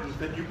important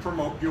that you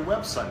promote your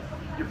website.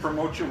 You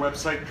promote your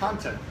website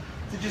content.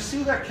 Did you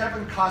see that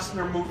Kevin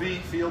Costner movie,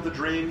 Field of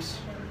Dreams?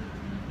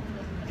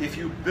 If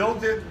you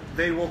build it,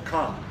 they will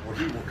come, or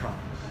he will come.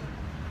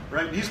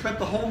 Right? He spent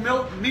the whole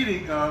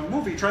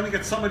movie trying to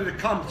get somebody to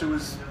come to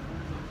his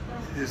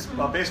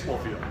baseball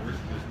field.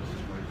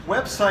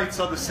 Websites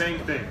are the same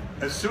thing.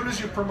 As soon as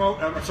you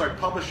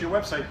publish your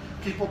website,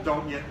 people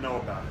don't yet know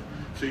about it.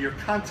 So your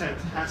content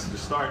has to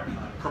start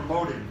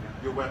promoting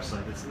your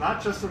website. It's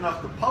not just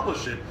enough to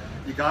publish it,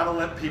 you got to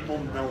let people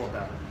know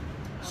about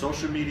it.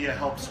 Social media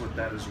helps with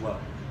that as well.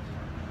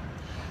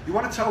 You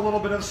want to tell a little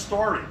bit of a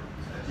story.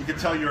 You can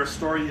tell your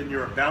story in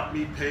your About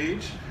Me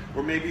page,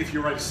 or maybe if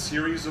you write a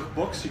series of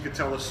books, you could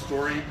tell a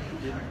story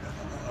in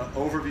an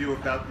overview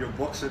about your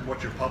books and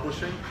what you're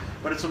publishing.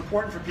 But it's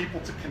important for people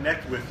to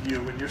connect with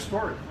you and your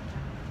story.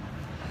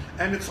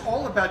 And it's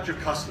all about your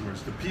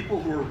customers, the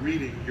people who are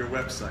reading your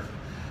website.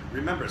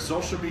 Remember,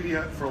 social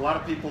media for a lot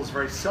of people is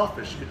very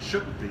selfish. It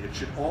shouldn't be. It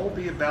should all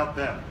be about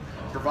them.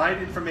 Provide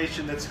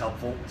information that's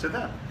helpful to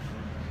them.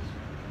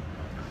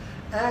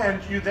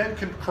 And you then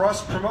can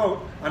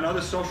cross-promote on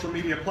other social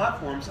media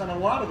platforms, and a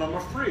lot of them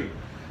are free.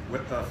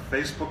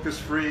 Facebook is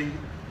free,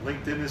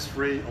 LinkedIn is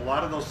free, a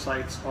lot of those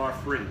sites are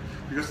free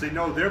because they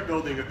know they're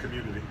building a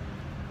community.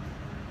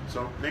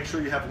 So make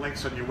sure you have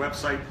links on your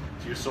website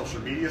to your social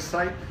media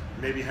site,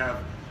 maybe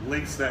have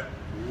links that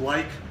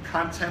like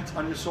content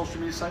on your social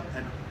media site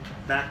and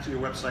back to your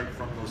website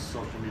from those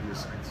social media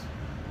sites.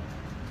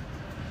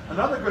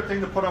 Another good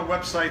thing to put on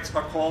websites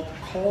are called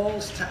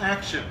calls to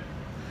action.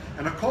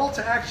 And a call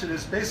to action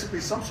is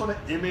basically some sort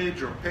of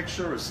image or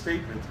picture or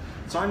statement.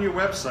 It's on your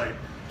website,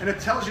 and it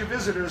tells your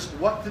visitors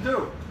what to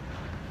do.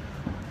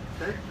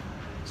 Okay?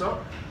 So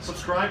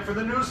subscribe for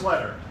the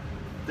newsletter.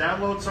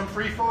 Download some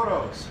free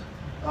photos.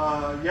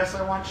 Yes,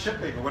 I want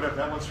shipping, or whatever.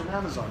 That one's from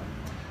Amazon.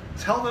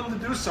 Tell them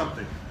to do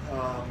something.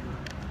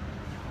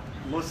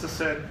 Melissa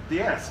said, the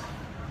ask.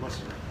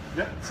 Melissa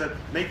said,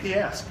 make the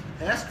ask.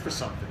 Ask for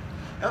something.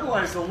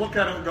 Otherwise, they'll look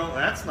at it and go,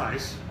 that's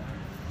nice.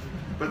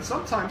 But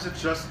sometimes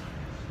it's just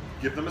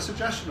give them a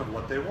suggestion of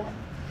what they want.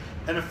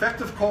 An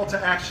effective call to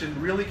action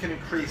really can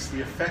increase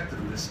the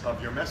effectiveness of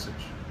your message.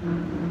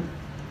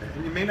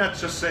 And you may not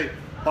just say,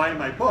 buy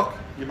my book.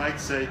 You might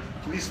say,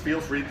 please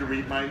feel free to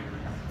read my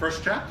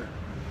first chapter.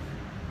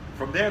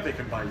 From there, they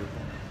can buy your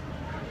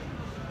book.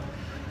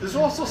 There's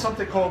also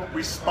something called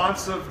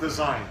responsive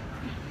design.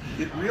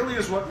 It really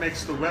is what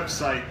makes the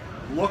website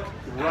look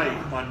right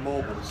on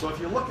mobile. So if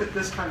you look at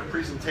this kind of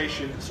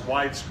presentation, it's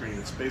widescreen.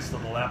 It's based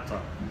on a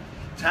laptop.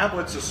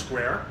 Tablets are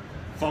square.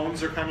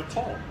 Phones are kind of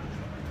tall.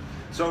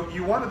 So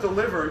you want to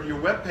deliver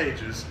your web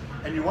pages,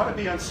 and you want to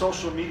be on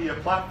social media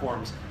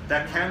platforms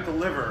that can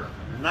deliver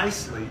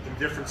nicely in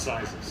different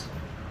sizes.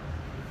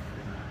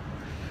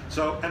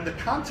 So, and the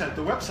content,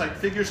 the website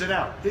figures it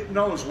out. It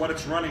knows what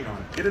it's running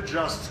on. It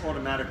adjusts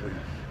automatically.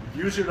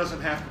 The user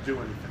doesn't have to do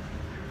anything.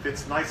 It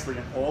fits nicely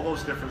in all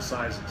those different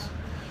sizes.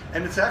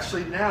 And it's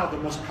actually now the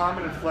most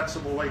common and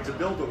flexible way to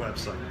build a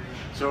website.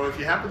 So if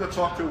you happen to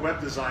talk to a web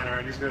designer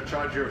and he's going to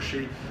charge you or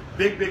she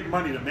big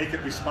money to make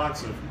it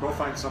responsive, go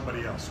find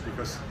somebody else,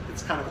 because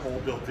it's kind of all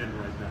built in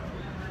right now.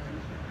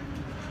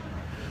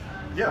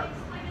 Yeah.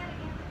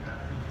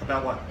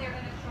 About what? They're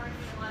going to charge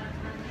you a lot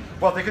of money.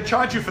 Well, they could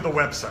charge you for the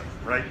website,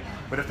 right?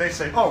 But if they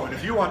say, oh, and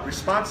if you want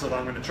responsive,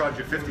 I'm going to charge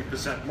you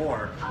 50%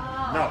 more.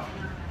 Oh. No.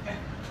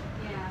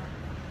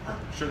 Yeah.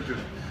 Shouldn't do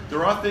that.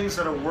 There are things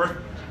that are worth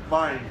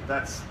buying.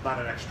 That's not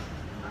an extra.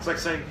 It's like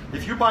saying,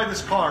 if you buy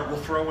this car, we'll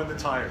throw in the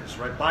tires,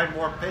 right? Buy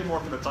more, pay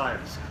more for the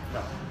tires.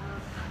 No.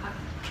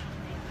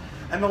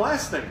 And the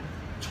last thing,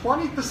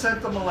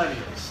 20% of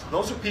millennials,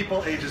 those are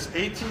people ages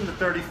 18 to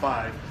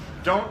 35,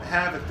 don't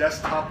have a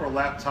desktop or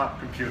laptop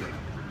computer.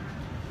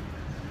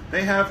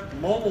 They have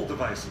mobile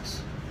devices,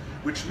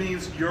 which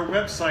means your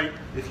website,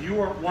 if you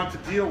want to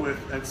deal with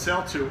and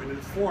sell to and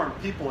inform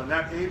people in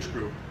that age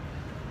group,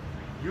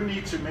 you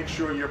need to make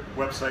sure your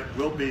website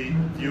will be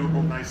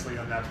viewable nicely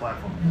on that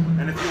platform.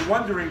 And if you're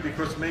wondering,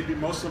 because maybe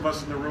most of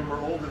us in the room are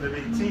older than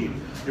 18,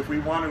 if we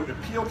want to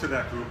appeal to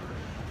that group,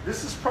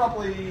 this is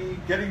probably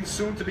getting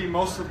soon to be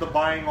most of the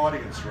buying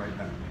audience right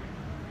now.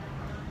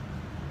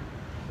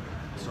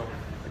 So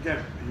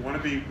again, you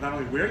want to be not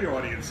only where your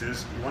audience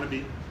is, you want to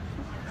be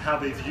how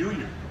they view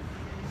you.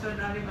 So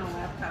not even a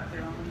laptop,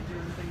 they're only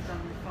doing things on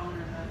the phone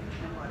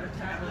and what, a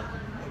tablet?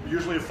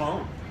 Usually a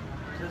phone.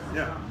 Just a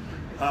Yeah.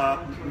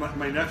 phone.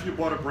 My nephew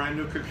bought a brand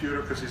new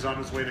computer because he's on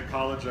his way to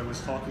college. I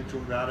was talking to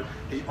him about it.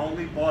 He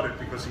only bought it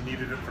because he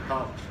needed it for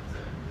college.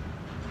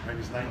 And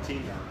he's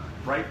 19 now.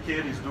 Bright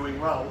kid, he's doing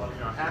well,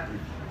 happy.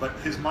 But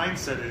his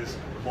mindset is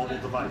the mobile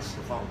device,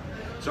 the phone.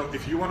 So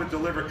if you want to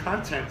deliver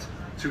content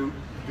to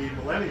the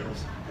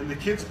millennials, and the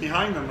kids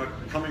behind them are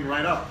coming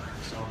right up.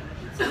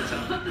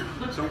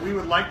 So we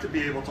would like to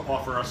be able to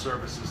offer our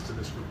services to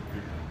this group of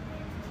people.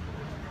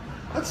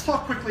 Let's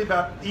talk quickly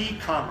about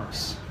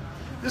e-commerce.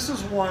 This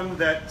is one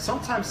that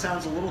sometimes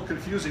sounds a little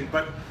confusing,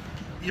 but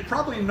you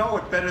probably know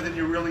it better than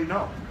you really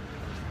know.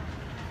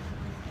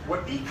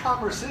 What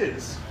e-commerce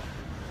is,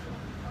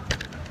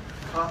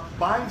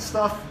 buying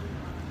stuff,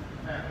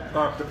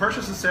 the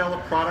purchase and sale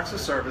of products or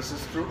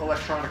services through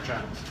electronic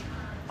channels,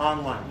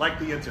 online, like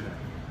the internet.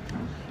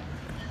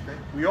 Okay.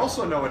 We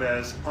also know it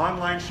as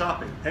online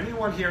shopping.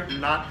 Anyone here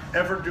not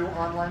ever do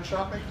online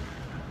shopping?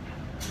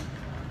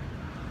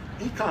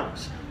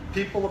 E-commerce.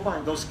 People are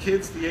buying. Those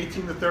kids, the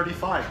 18 to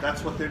 35,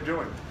 that's what they're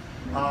doing.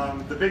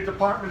 The big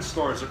department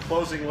stores are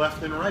closing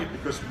left and right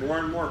because more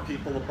and more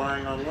people are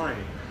buying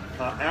online.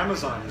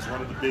 Amazon is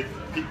one of the big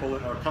people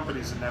or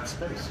companies in that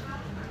space.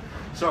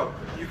 So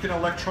you can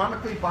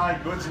electronically buy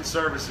goods and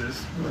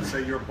services, let's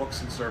say your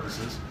books and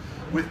services,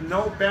 with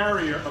no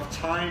barrier of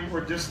time or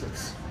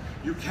distance.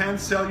 You can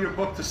sell your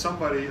book to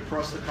somebody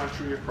across the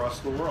country,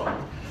 across the world,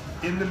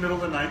 in the middle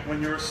of the night when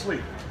you're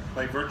asleep,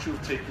 by virtue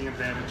of taking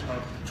advantage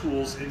of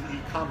tools in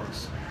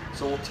e-commerce.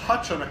 So we'll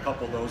touch on a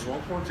couple of those,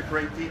 won't go into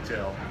great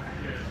detail.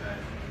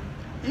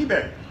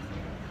 eBay.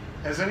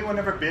 Has anyone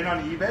ever been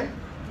on eBay?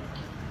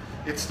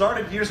 It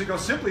started years ago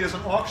simply as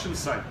an auction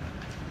site.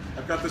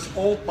 I've got this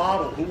old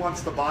bottle, who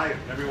wants to buy it?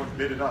 And everyone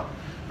bid it up.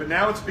 But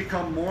now it's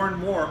become more and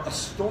more a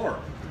store.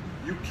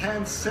 You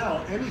can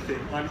sell anything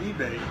on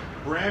eBay,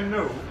 brand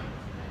new.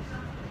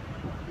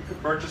 You can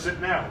purchase it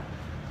now.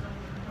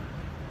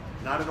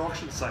 Not an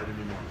auction site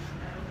anymore.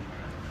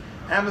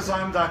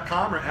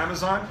 Amazon.com or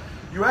Amazon,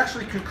 you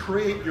actually can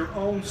create your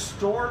own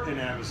store in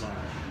Amazon.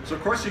 So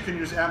of course you can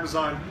use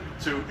Amazon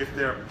to, if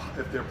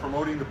they're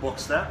promoting the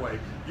books that way,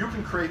 you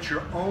can create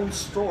your own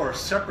store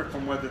separate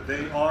from whether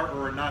they are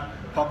or are not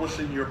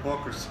publishing your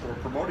book or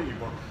promoting your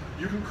book.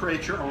 You can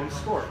create your own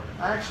store.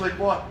 I actually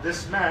bought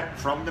this mat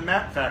from the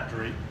Mat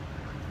Factory.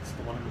 It's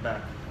the one in the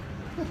back.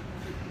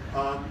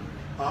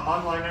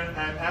 Online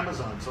at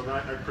Amazon, so then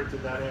I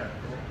printed that ad.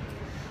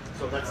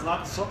 So that's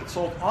not it's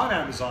sold on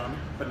Amazon,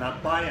 but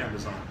not by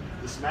Amazon.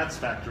 This Matt's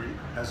Factory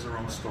has their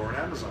own store on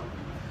Amazon.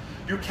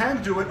 You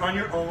can do it on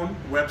your own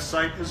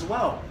website as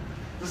well.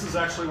 This is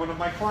actually one of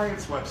my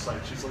clients'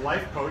 websites. She's a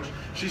life coach.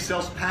 She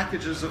sells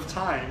packages of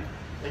time,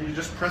 and you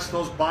just press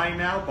those buy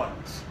now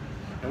buttons.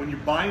 And when you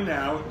buy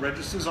now, it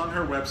registers on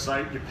her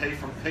website. You pay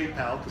from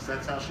PayPal, because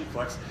that's how she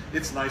collects.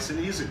 It's nice and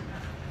easy.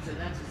 So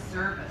that's a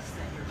service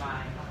that you're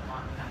buying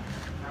on that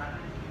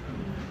product.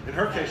 In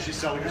her case, she's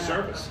selling a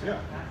service, yeah.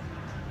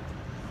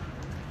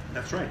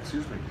 That's right,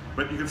 excuse me.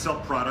 But you can sell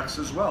products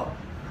as well.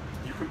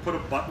 You can put a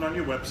button on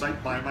your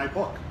website, buy my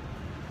book.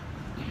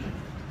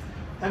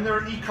 And there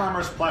are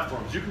e-commerce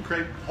platforms. You can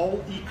create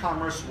whole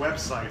e-commerce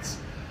websites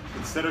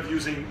instead of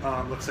using,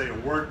 let's say, a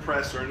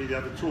WordPress or any of the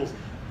other tools.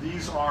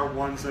 These are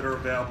ones that are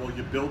available.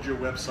 You build your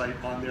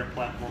website on their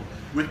platform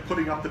with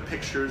putting up the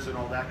pictures and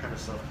all that kind of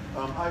stuff.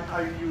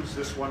 I use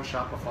this one,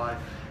 Shopify.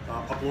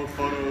 Upload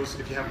photos.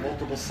 If you have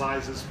multiple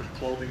sizes for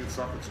clothing and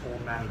stuff, it's all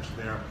managed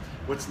there.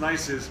 What's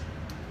nice is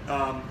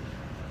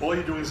all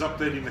you're doing is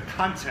updating the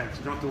content.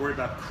 You don't have to worry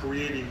about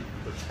creating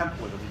the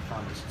template of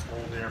e-commerce. It's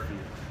all there for you.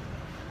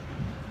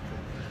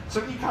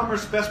 So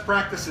e-commerce best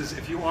practices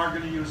if you are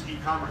going to use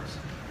e-commerce.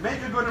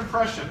 Make a good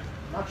impression.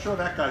 Not sure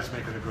that guy's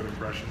making a good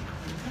impression.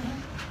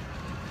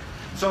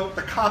 So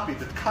the copy,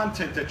 the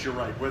content that you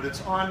write, whether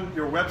it's on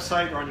your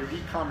website or on your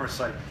e-commerce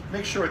site,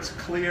 make sure it's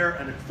clear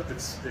and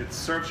it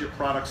serves your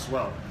products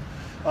well.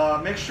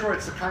 Make sure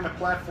it's the kind of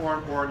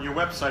platform or on your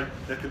website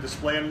that can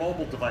display on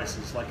mobile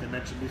devices, like I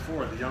mentioned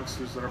before, the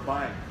youngsters that are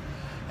buying.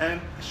 And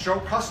show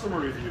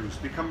customer reviews.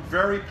 Become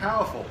very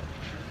powerful.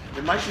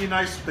 It might be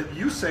nice that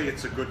you say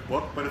it's a good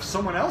book, but if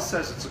someone else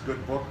says it's a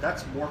good book,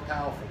 that's more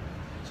powerful.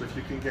 So if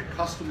you can get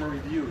customer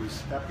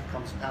reviews, that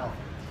becomes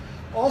powerful.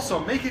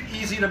 Also, make it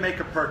easy to make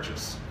a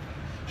purchase.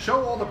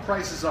 Show all the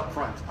prices up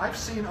front. I've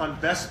seen on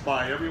Best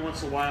Buy, every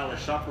once in a while I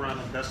shop around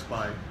on Best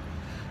Buy,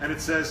 and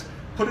it says,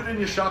 put it in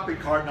your shopping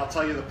cart and I'll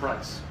tell you the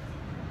price.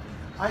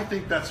 I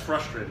think that's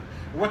frustrating.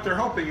 What they're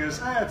hoping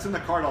is, it's in the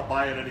cart, I'll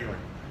buy it anyway.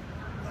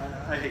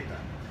 I hate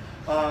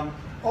that.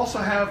 Also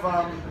have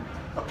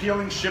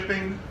appealing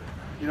shipping,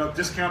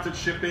 discounted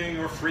shipping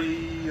or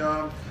free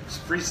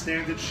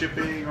standard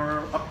shipping or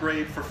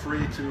upgrade for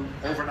free to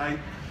overnight.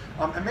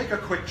 And make a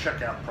quick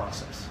checkout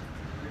process.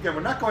 Again,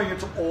 we're not going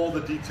into all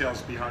the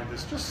details behind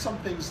this, just some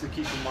things to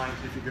keep in mind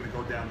if you're going to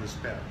go down this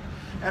path.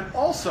 And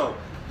also,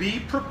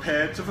 be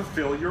prepared to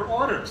fulfill your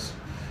orders.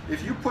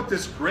 If you put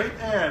this great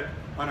ad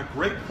on a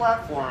great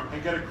platform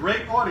and get a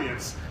great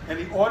audience, and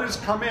the orders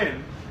come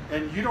in,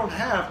 and you don't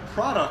have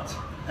product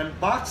and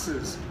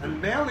boxes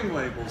and mailing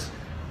labels,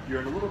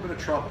 you're in a little bit of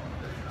trouble.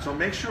 So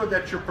make sure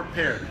that you're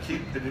prepared.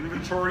 Keep an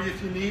inventory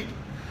if you need.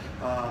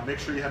 Make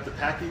sure you have the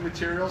packing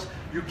materials.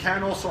 You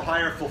can also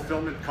hire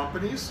fulfillment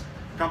companies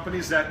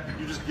that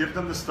you just give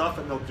them the stuff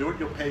and they'll do it.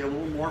 You'll pay a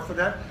little more for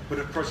that, but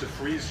of course it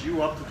frees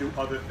you up to do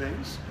other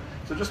things.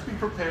 So just be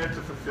prepared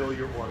to fulfill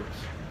your orders.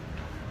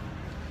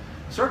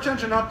 Search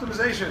engine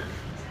optimization.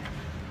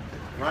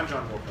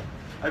 Ranjan woke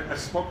up. I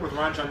spoke with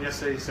Ranjan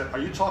yesterday. He said, are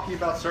you talking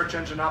about search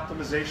engine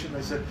optimization?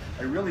 I said,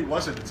 I really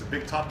wasn't. It's a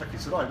big topic. He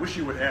said, I wish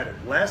you would add it.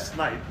 Last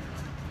night,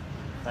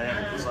 I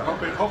added it. So I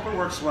hope it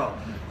works well.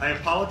 I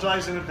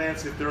apologize in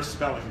advance if there are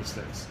spelling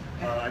mistakes.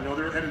 I know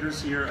there are editors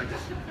here. I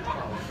just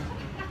apologize.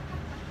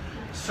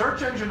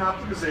 Search engine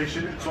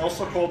optimization, it's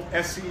also called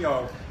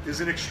SEO, is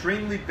an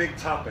extremely big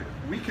topic.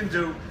 We can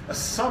do a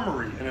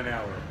summary in an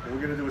hour, and we're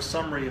going to do a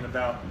summary in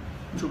about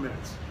 2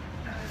 minutes.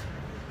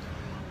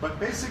 But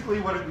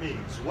basically what it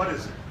means, what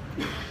is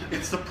it?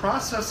 It's the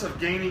process of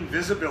gaining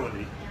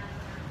visibility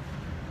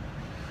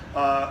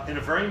in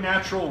a very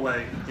natural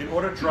way in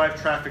order to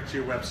drive traffic to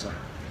your website.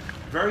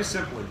 Very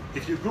simply,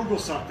 if you Google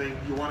something,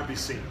 you want to be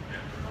seen.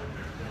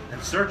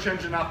 And search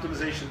engine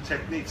optimization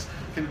techniques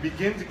can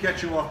begin to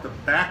get you off the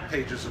back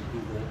pages of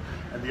Google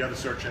and the other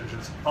search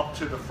engines up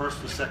to the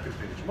first or second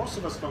page. Most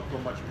of us don't go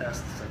much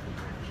past the second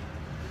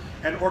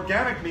page. And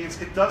organic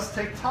means it does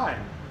take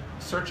time.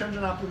 Search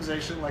engine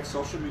optimization, like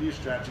social media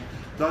strategy,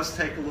 does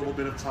take a little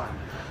bit of time.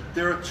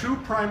 There are two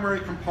primary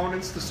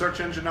components to search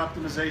engine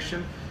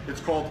optimization.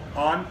 It's called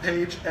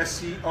on-page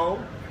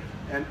SEO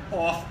and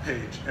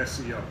off-page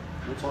SEO.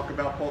 We'll talk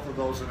about both of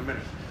those in a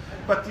minute.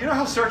 But do you know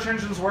how search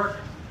engines work?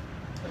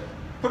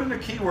 Put in a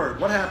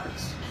keyword. What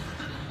happens?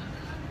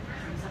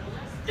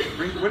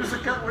 Where does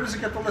it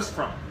get the list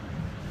from?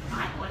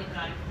 I got it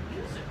from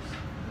users.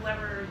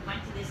 Whoever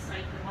went to this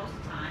site the most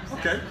times,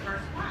 that's Okay. the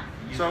first one.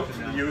 So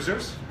the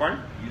users,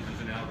 pardon?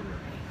 Uses an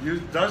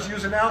algorithm. Does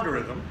use an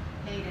algorithm.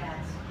 Paid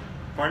ads.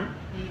 Pardon?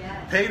 Paid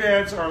ads. Paid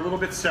ads are a little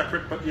bit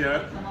separate, but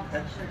yeah, Come up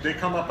in search. they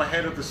come up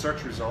ahead of the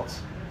search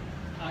results.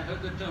 I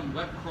heard the term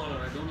web crawler.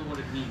 I don't know what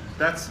it means.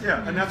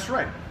 And that's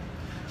right.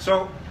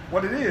 So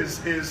what it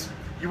is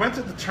you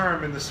entered the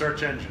term in the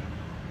search engine.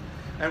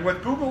 And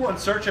what Google and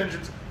search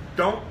engines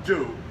don't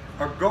do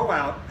are go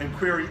out and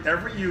query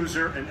every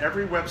user and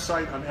every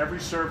website on every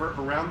server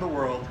around the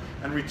world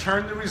and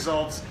return the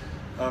results,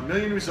 1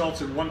 million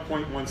results in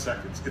 1.1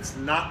 seconds. It's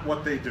not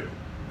what they do.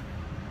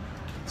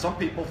 Some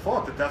people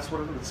thought that that's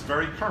what it's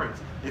very current.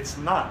 It's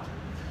not.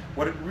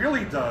 What it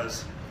really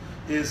does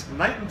is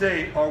night and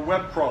day are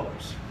web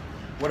crawlers.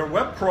 What a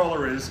web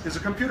crawler is a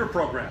computer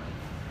program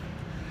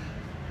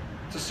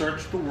to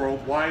search the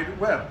World Wide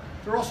Web.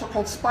 They're also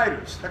called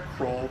spiders that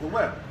crawl the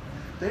web.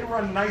 They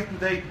run night and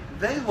day.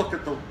 They look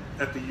at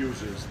the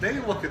users. They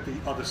look at the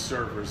other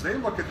servers. They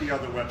look at the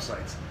other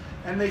websites.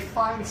 And they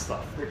find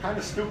stuff. They're kind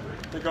of stupid.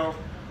 They go,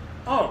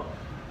 oh.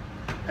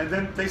 And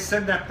then they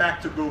send that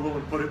back to Google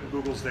and put it in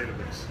Google's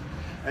database.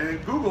 And then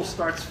Google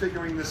starts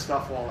figuring this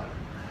stuff all out.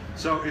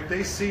 So if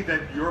they see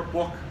that your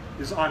book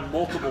is on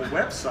multiple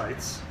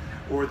websites,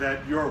 or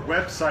that your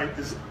website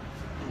is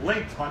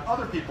linked on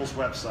other people's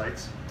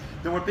websites,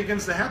 then what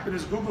begins to happen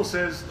is Google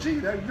says, gee,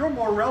 you're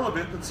more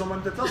relevant than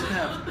someone that doesn't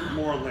have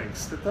more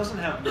links, that doesn't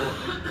have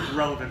more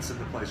relevance in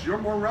the place. You're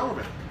more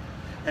relevant.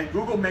 And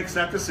Google makes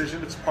that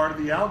decision. It's part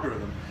of the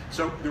algorithm.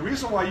 So the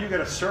reason why you get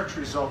a search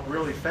result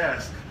really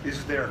fast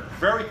is they're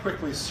very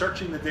quickly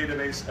searching the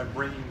database and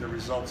bringing the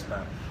results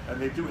back. And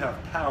they do have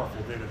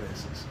powerful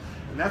databases.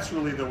 And that's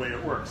really the way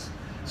it works.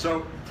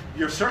 So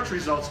your search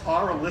results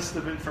are a list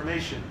of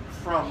information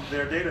from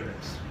their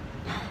database.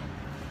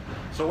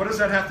 So what does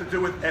that have to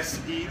do with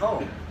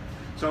SEO?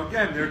 So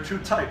again, there are two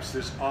types.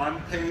 There's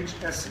on-page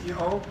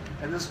SEO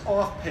and there's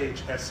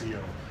off-page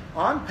SEO.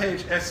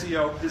 On-page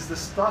SEO is the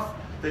stuff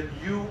that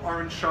you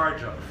are in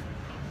charge of.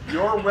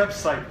 Your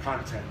website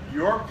content,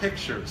 your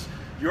pictures,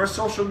 your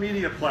social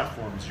media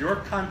platforms, your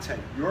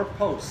content, your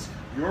posts,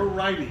 your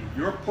writing,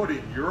 your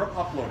putting, your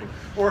uploading.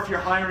 Or if you're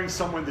hiring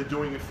someone, they're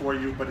doing it for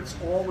you, but it's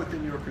all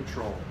within your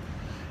control.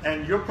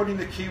 And you're putting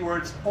the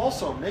keywords.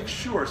 Also, make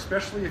sure,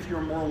 especially if you're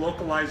a more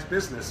localized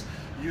business,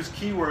 use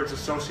keywords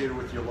associated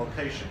with your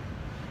location.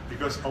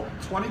 Because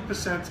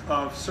 20%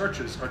 of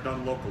searches are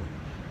done locally.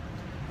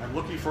 I'm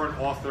looking for an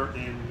author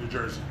in New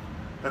Jersey.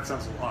 That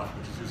sounds a lot,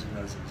 but just using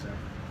that as an example.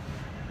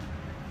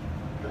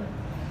 Okay.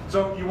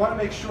 So you want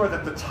to make sure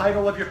that the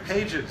title of your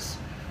pages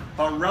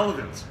are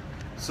relevant.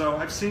 So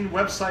I've seen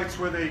websites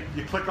where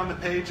you click on the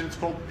page and it's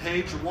called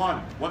page 1.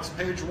 What's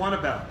page 1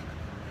 about?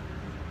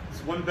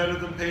 It's one better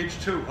than page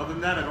 2. Other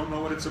than that, I don't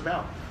know what it's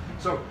about.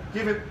 So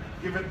give it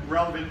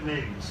relevant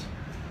names.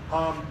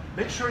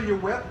 Make sure your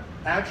web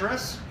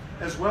address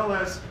as well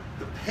as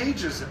the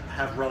pages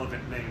have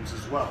relevant names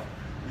as well.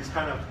 These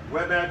kind of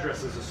web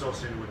addresses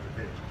associated with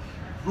the page.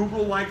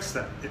 Google likes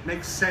them. It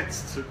makes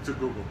sense to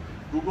Google.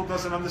 Google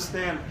doesn't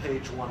understand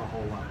page 1 a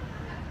whole lot.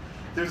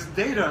 There's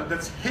data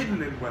that's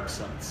hidden in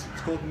websites.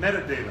 It's called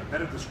metadata,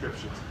 meta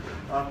descriptions.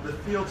 The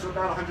fields are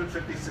about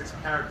 156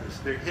 characters.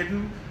 They're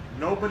hidden.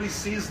 Nobody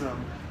sees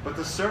them, but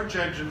the search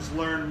engines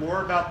learn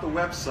more about the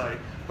website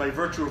by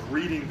virtue of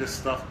reading this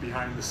stuff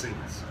behind the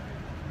scenes.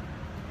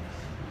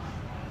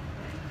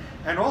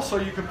 And also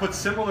you can put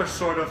similar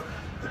sort of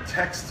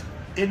text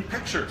in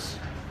pictures.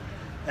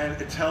 And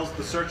it tells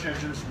the search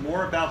engines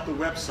more about the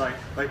website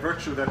by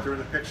virtue that they're in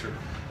the picture.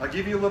 I'll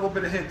give you a little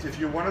bit of hint. If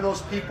you're one of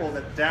those people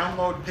that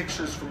download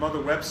pictures from other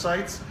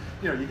websites,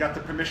 you got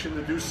the permission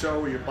to do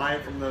so, or you buy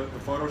it from the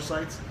photo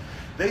sites,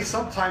 they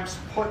sometimes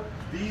put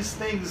these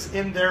things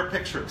in their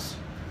pictures.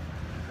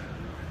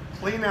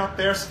 Clean out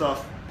their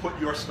stuff, put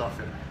your stuff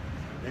in.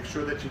 Make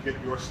sure that you get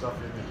your stuff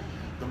in there.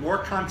 The more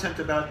content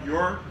about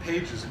your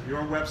pages and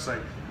your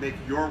website make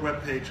your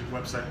web page and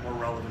website more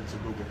relevant to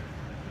Google.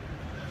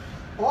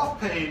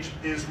 Off-page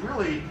is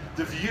really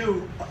the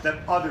view that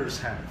others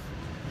have.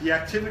 The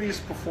activity is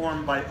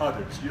performed by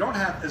others. You don't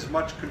have as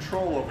much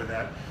control over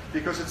that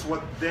because it's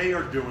what they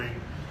are doing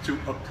to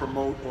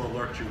promote or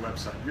alert your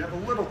website. You have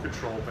a little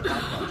control, but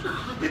not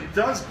much. It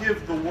does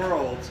give the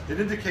world an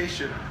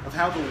indication of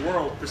how the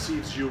world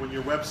perceives you and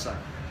your website.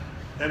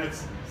 And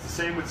it's the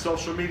same with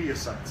social media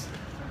sites.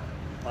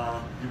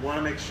 You want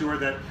to make sure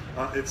that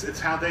it's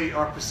how they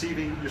are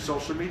perceiving your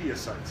social media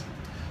sites.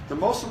 The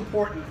most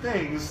important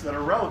things that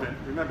are relevant,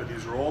 remember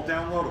these are all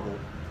downloadable,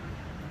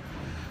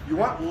 you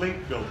want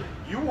link building.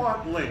 You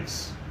want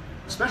links,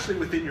 especially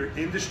within your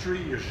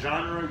industry, your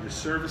genre, your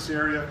service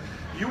area.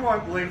 You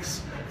want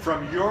links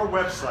from your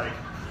website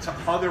to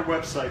other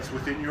websites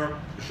within your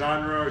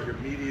genre or your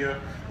media,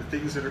 the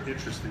things that are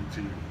interesting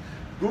to you.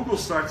 Google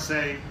starts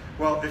saying,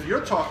 well, if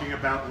you're talking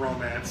about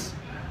romance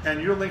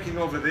and you're linking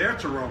over there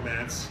to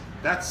romance,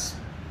 that's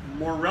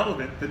more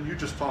relevant than you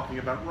just talking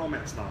about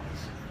romance novels.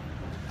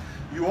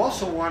 You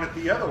also want it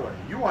the other way.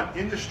 You want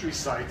industry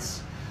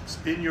sites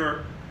in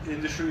your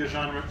industry or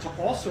genre to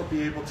also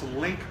be able to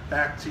link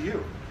back to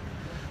you.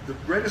 The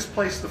greatest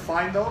place to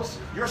find those,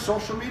 your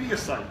social media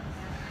site.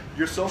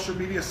 Your social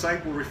media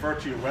site will refer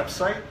to your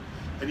website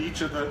and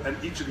each of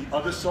the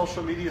other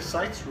social media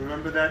sites.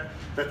 Remember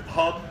that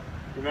hub,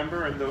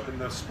 remember, and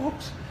the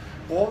spokes?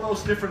 All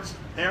those different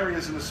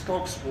areas in the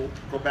spokes will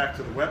go back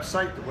to the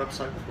website will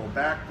go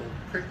back,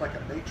 they'll create like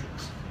a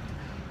matrix.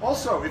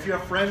 Also, if you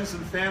have friends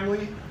and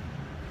family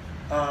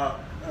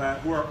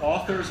who are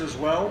authors as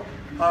well,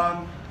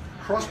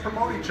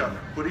 cross-promote each other.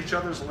 Put each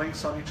other's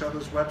links on each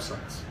other's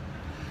websites.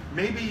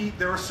 Maybe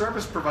there are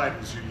service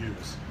providers you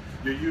use.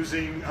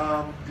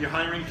 You're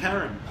hiring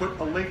Karen. Put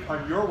a link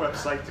on your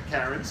website to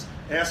Karen's.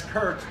 Ask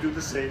her to do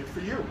the same for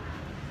you.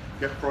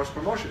 Get cross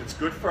promotion. It's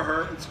good for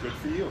her. It's good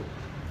for you.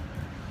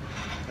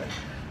 Okay?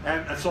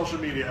 And social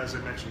media, as I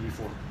mentioned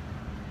before.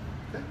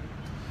 Okay?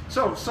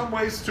 So, some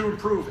ways to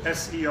improve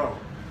SEO.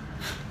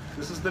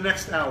 This is the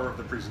next hour of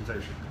the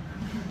presentation.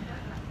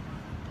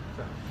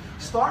 Okay.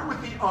 Start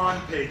with the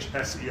on-page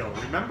SEO.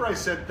 Remember I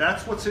said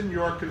that's what's in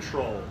your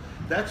control.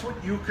 That's what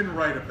you can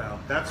write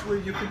about. That's where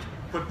you can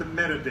put the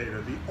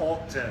metadata, the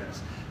alt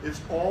tags.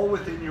 It's all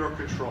within your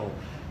control.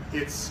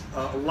 It's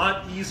a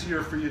lot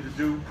easier for you to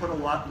do, put a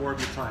lot more of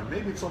your time.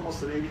 Maybe it's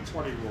almost an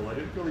 80-20 rule. I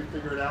didn't really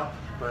figure it out,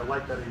 but I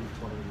like that 80-20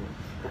 rule.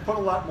 But put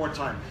a lot more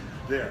time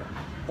there.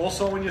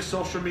 Also in your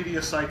social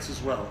media sites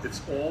as well.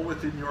 It's all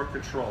within your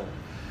control.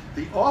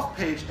 The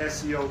off-page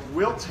SEO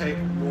will take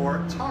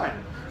more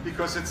time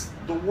because it's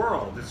the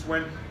world. It's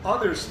when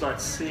others start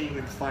seeing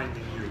and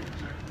finding you.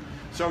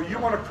 So you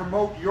want to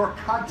promote your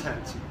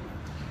content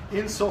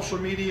in social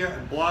media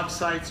and blog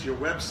sites, your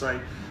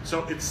website,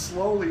 so it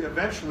slowly,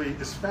 eventually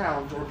is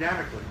found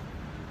organically.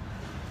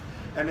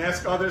 And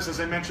ask others, as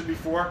I mentioned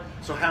before,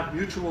 so have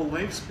mutual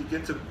links,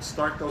 begin to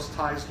start those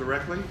ties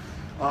directly.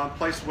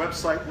 Place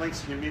website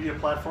links in your media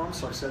platforms,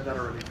 so I said that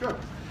already, good.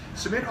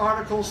 Submit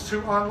articles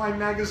to online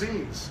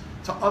magazines,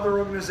 to other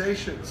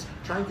organizations.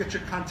 Try and get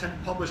your content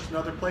published in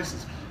other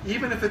places.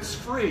 Even if it's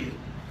free,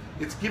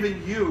 it's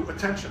giving you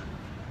attention.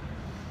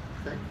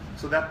 Okay?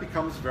 So that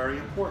becomes very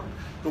important.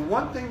 The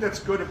one thing that's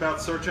good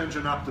about search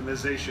engine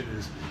optimization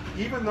is,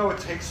 even though it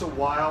takes a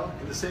while,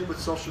 and the same with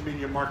social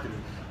media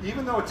marketing,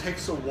 even though it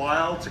takes a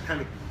while to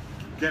kind of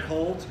get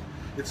hold,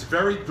 it's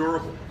very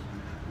durable.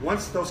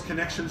 Once those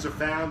connections are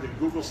found and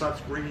Google starts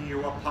bringing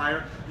you up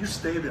higher, you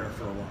stay there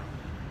for a while.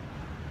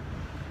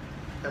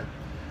 Okay.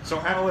 So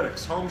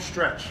analytics, home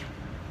stretch.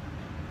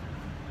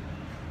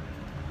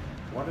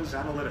 What is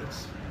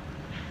analytics?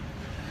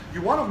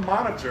 You want to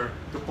monitor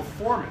the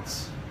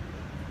performance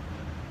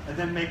and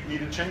then make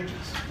needed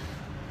changes.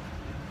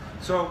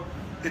 So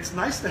it's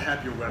nice to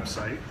have your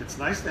website, it's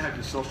nice to have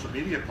your social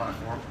media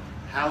platform.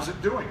 How's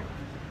it doing?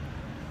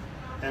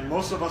 And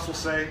most of us will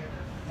say,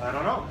 I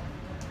don't know.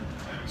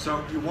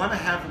 So you want to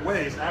have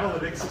ways.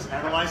 Analytics is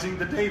analyzing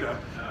the data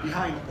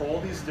behind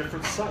all these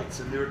different sites,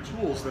 and there are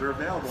tools that are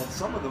available, and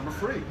some of them are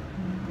free.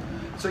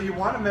 So you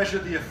want to measure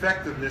the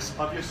effectiveness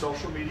of your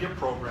social media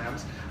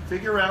programs,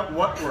 figure out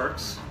what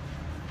works,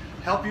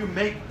 help you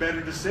make better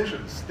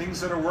decisions.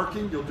 Things that are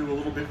working, you'll do a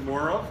little bit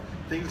more of.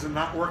 Things that are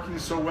not working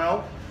so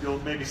well, you'll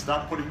maybe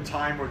stop putting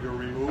time or you'll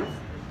remove.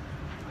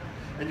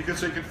 And you can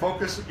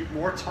focus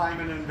more time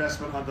and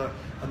investment on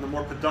the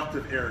more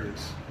productive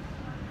areas.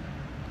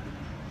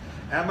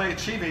 Am I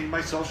achieving my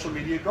social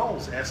media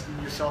goals?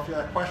 Asking yourself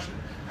that question.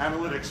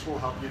 Analytics will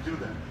help you do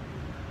that.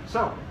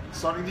 So,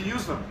 starting to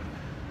use them.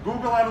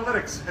 Google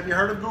Analytics. Have you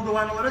heard of Google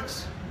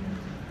Analytics?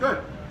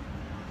 Good.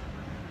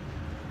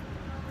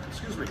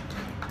 Excuse me.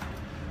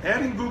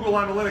 Adding Google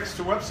Analytics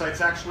to websites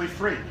is actually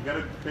free. You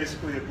got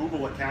basically a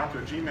Google account or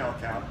a Gmail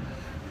account.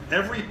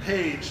 Every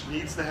page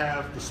needs to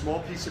have the small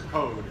piece of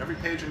code. Every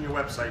page on your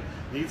website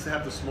needs to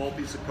have the small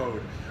piece of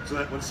code so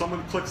that when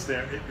someone clicks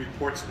there, it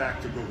reports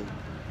back to Google.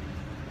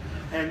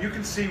 And you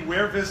can see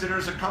where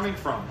visitors are coming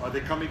from. Are they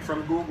coming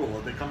from Google?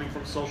 Are they coming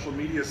from social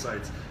media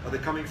sites? Are they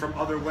coming from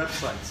other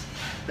websites?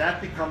 That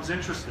becomes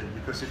interesting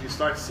because if you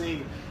start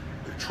seeing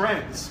the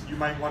trends, you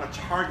might want to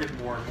target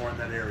more and more in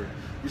that area.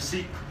 You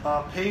see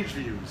page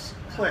views,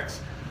 clicks,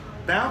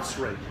 bounce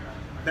rate.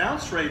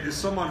 Bounce rate is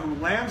someone who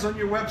lands on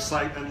your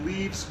website and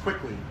leaves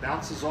quickly,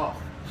 bounces off.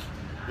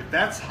 If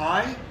that's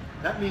high,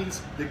 that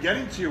means they're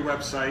getting to your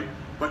website,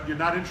 but you're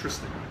not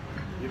interested.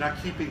 You're not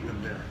keeping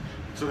them there.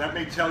 So that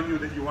may tell you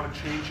that you want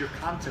to change your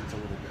content a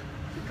little bit.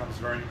 It becomes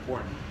very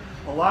important.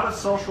 A lot of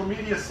social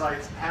media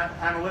sites have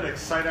analytics,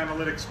 site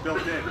analytics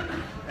built in,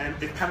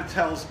 and it kind of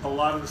tells a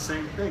lot of the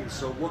same things.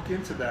 So look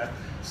into that,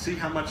 see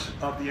how much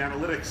of the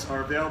analytics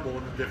are available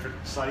in the different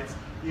sites,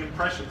 the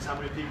impressions, how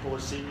many people are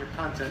seeing your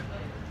content,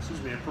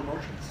 and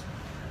promotions.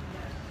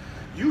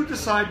 You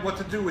decide what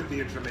to do with the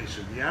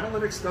information. The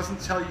analytics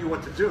doesn't tell you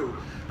what to do,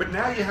 but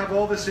now you have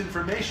all this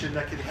information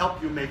that can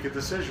help you make a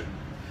decision.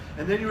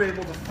 And then you're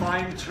able to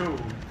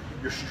fine-tune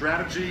your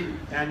strategy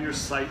and your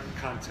site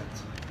content.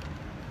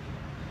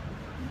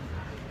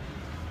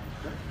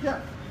 Okay. Yeah?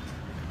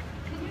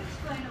 Can you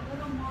explain a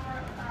little more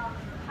about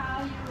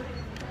how you would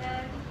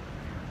embed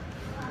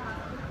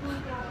the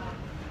Google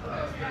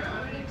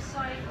Analytics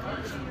site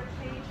into your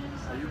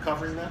pages? Are you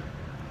covering that?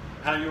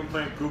 How you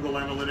implement Google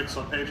Analytics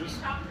on pages?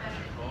 Are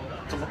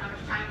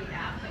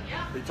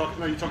you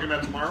talking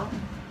about tomorrow?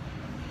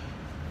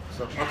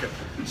 So, okay.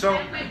 So,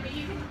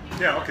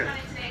 yeah, okay.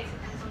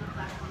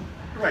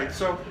 Right,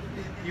 so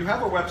you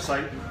have a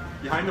website.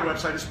 Behind the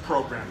website is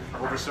programming,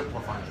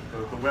 oversimplifying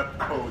it, the web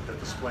code that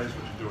displays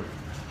what you're doing.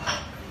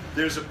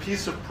 There's a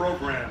piece of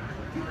program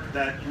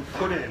that you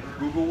put in,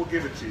 Google will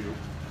give it to you,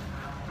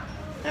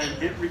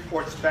 and it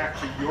reports back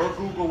to your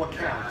Google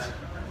account,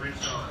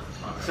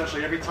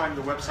 essentially every time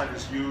the website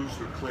is used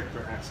or clicked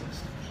or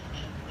accessed.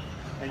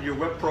 and your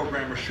web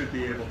programmer should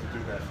be able to do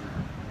that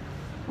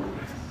for you.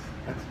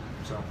 And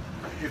so,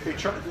 if they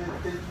charge,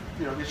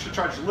 they should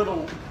charge a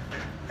little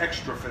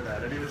extra for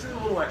that. I mean, it's a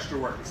little extra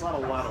work. It's not a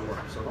lot of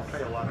work, so don't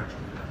pay a lot extra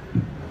for that.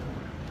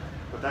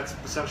 But that's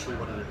essentially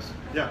what it is.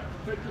 Yeah.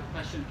 Very quick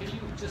question. Can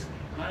you just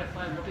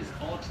clarify what is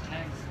alt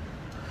tags?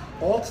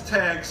 Alt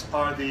tags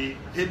are the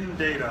hidden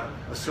data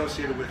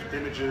associated with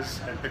images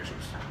and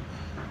pictures.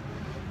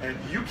 And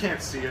you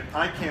can't see it,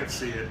 I can't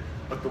see it,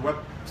 but the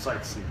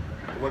websites see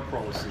it, the web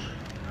crawlers see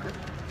it.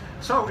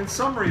 So, in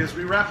summary, as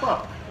we wrap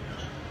up,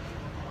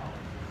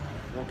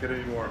 won't get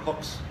any more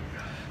hooks.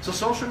 So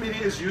social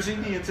media is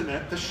using the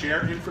internet to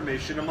share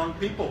information among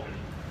people.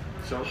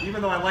 So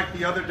even though I like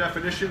the other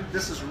definition,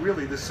 this is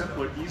really the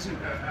simpler, easy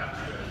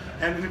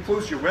one. And it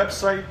includes your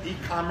website,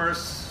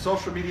 e-commerce,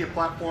 social media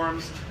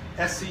platforms,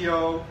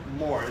 SEO,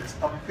 more. It's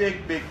a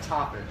big, big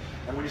topic.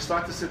 And when you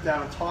start to sit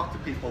down and talk to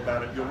people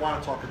about it, you'll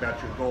want to talk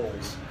about your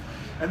goals.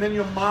 And then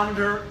you'll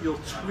monitor, you'll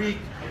tweak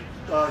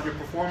your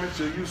performance,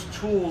 you'll use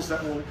tools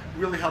that will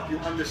really help you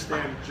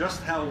understand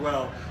just how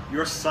well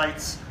your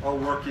sites are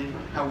working,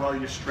 how well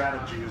your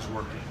strategy is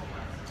working.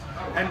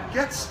 And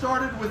get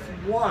started with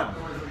one.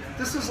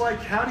 This is like,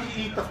 how do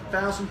you eat the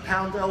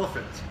 1,000-pound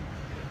elephant?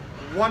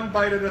 One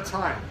bite at a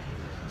time.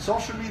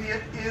 Social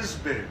media is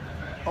big.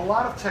 A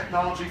lot of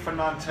technology for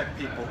non-tech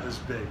people is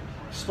big.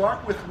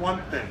 Start with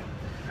one thing.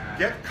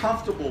 Get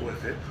comfortable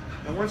with it.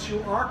 And once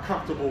you are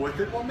comfortable with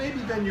it, well, maybe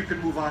then you can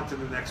move on to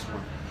the next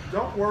one.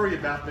 Don't worry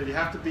about that you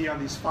have to be on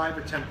these 5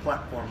 or 10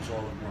 platforms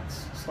all at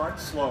once. Start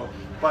slow,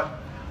 but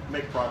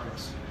make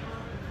progress.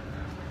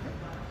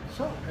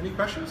 So, any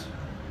questions?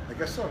 I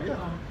guess so, yeah.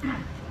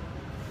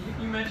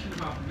 You mentioned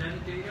about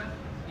metadata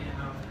in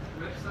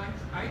websites.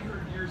 I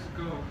heard years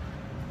ago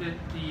that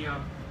the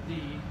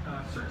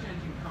search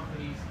engine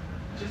companies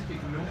just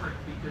ignore it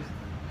because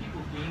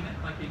people game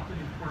it, like they put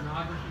in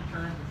pornography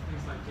terms and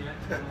things like that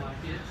to a lot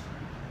of kids.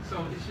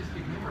 So it's just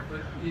ignored.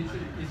 But is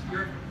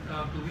your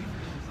belief?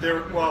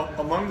 Well,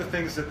 among the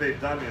things that they've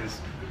done is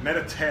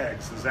meta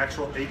tags. There's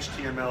actual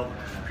HTML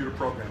computer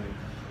programming.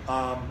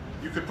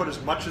 You could put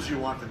as much as you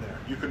want in there.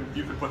 You can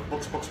put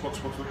books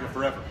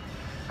forever.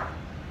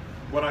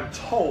 What I'm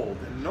told,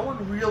 and no one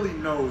really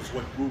knows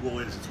what Google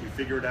is until we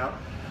figure it out,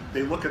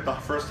 they look at the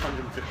first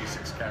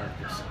 156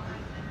 characters.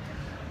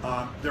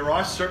 There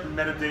are certain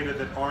metadata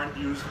that aren't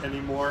used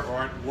anymore or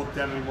aren't looked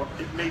at anymore.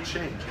 It may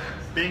change.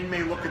 Bing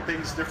may look at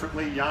things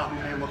differently. Yahoo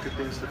may look at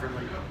things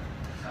differently.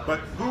 But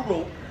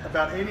Google,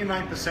 about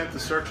 89%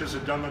 of searches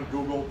are done on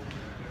Google,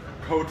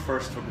 code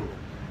first for Google.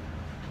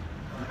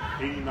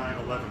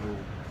 89-11 rule.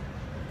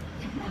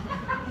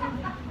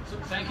 So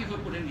thank you for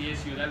putting the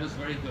SEO. That was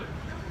very good.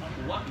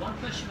 One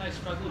question I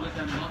struggle with,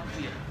 I'm not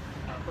clear.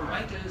 For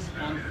writers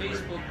on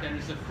Facebook, there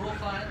is a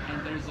profile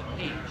and there is a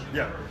page.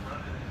 Yeah.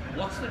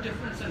 What's the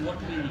difference and what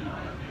do we need?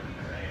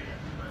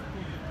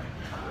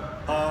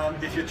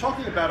 If you're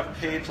talking about a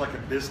page like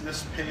a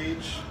business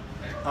page,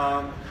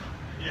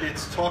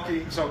 it's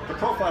talking, so the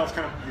profile is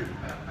kind of you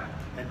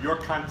and your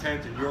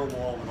content and your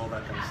wall and all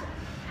that kind of stuff.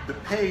 The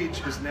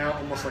page is now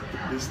almost like the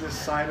business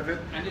side of it.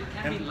 And it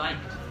can be liked.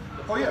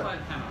 Oh yeah.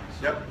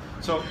 Yep.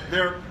 So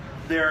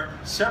they're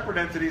separate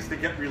entities that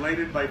get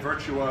related by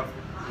virtue of,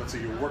 let's say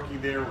you're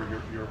working there or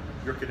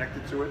you're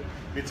connected to it.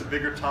 It's a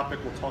bigger topic.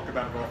 We'll talk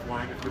about it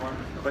offline if you want.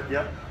 But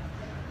yeah.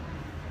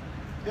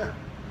 Yeah.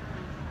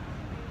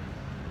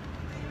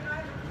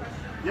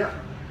 Yeah.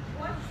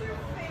 What's your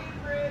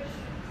favorite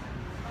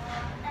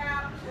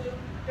app to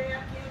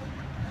back in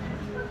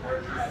your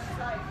WordPress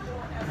site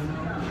for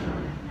SEO?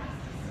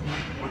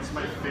 What's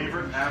my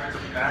favorite app to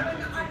back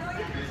in? I know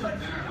you can put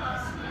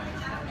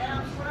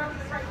apps, whatever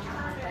the right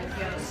term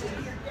is, in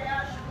your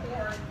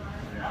dashboard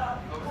of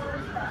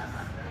WordPress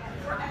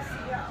for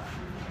SEO.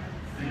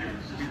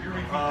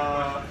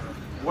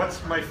 What's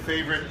my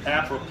favorite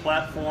app or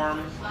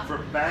platform for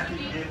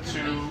backing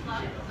into?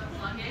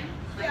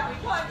 Yeah,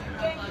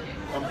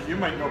 plug. You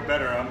might know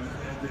better.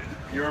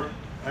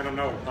 I don't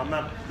know. I'm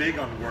not big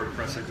on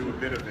WordPress. I do a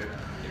bit of it.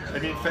 I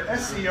mean, for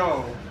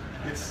SEO,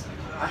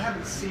 I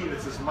haven't seen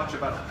it's as much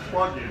about a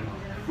plugin.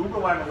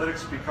 Google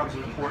Analytics becomes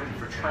important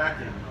for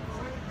tracking.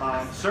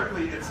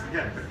 Certainly, it's,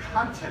 again, the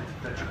content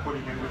that you're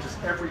putting in, which is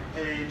every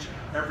page,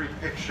 every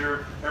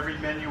picture, every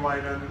menu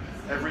item,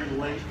 every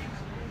link.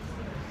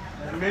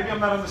 And maybe I'm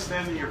not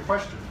understanding your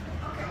question.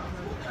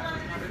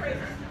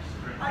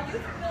 Are you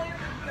familiar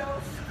with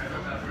Yoast?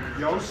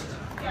 Yoast?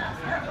 Yeah.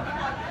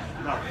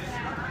 No.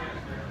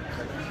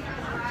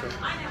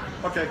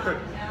 Okay, good.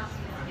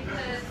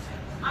 Because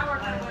I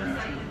work on a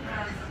website that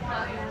has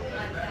plugins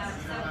like that.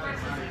 So for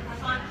instance,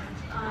 if I'm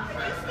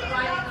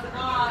writing a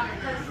blog or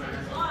posting a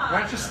blog. Why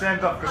don't you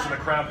stand up because of the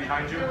crowd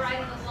behind you? If you're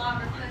writing a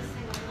blog or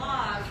posting a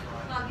blog,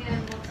 plugin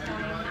will tell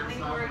you how many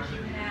words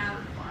you have,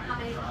 how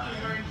many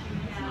keywords you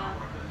have,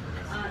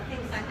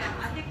 things like that.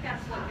 I think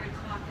that's what you're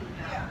talking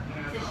about.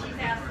 So she's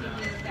asking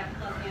you if that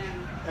plugin.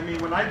 I mean,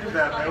 when I do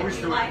that, I always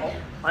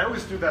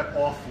do that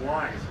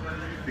offline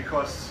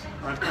because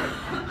I'm kind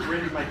of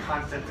creating my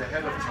content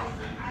ahead of time.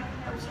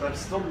 I'm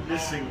still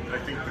missing, I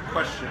think, the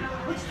question.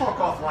 Let's talk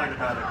offline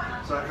about it,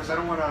 because I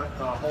don't want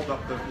to hold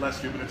up the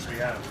last few minutes we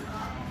have.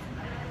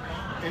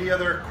 Any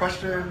other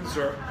questions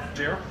or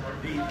JR?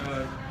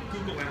 The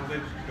Google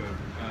Analytics code,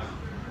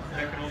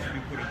 that can also be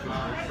put into a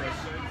WordPress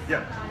site?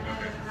 Yeah.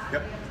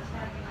 Okay. Yep.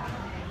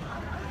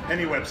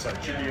 Any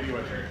website, should be any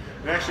website.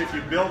 And actually, if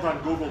you build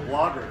on Google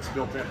Blogger, it's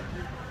built in.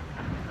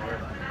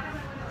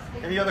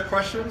 Any other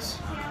questions?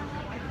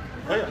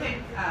 Oh, yeah. Okay,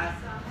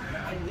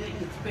 I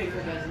think it's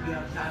bigger than you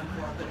have time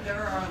for, but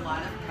there are a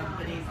lot of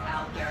companies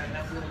out there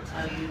that will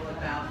tell you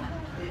about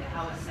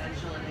how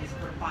essential it is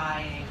for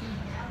buying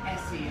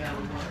SEO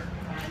work,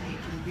 and it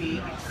can be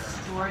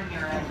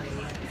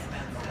extraordinarily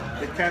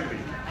expensive. It can be.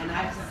 And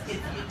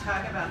if you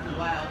talk about the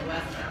Wild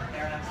West out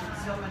there, and I've seen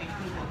so many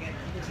people get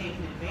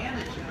taken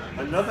advantage of.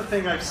 Another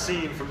thing I've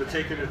seen from the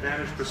taken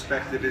advantage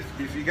perspective,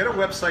 if you get a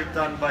website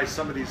done by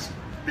some of these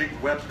big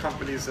web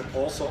companies that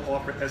also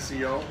offer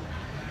SEO,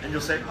 and you'll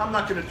say, I'm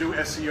not going to do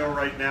SEO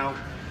right now,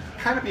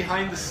 kind of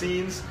behind the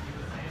scenes,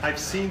 I've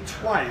seen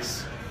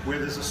twice where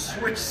there's a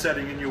switch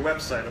setting in your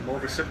website, I'm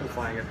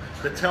oversimplifying it,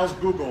 that tells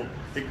Google,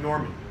 ignore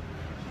me.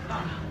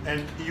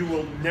 And you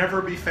will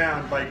never be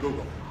found by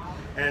Google.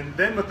 And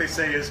then what they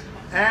say is,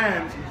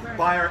 and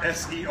buy our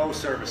SEO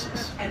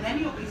services. And then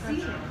you'll be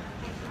seen.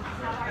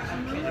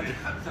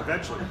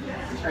 Eventually.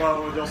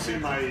 Well, they'll see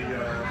my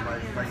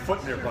foot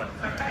in their butt.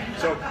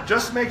 So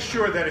just make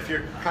sure that if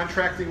you're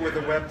contracting with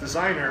a web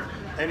designer,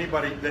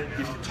 anybody, that if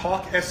you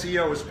talk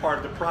SEO as part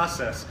of the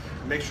process,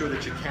 make sure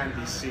that you can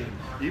be seen.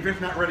 Even if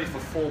not ready for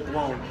full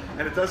blown.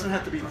 And it doesn't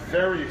have to be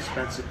very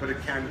expensive, but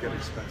it can get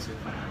expensive.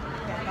 The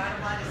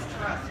bottom line is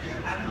trust. You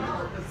have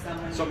to work with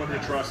someone. Someone you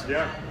trust,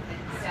 yeah.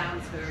 It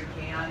sounds very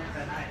canned,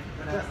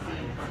 but I've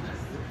seen from this.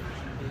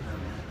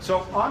 So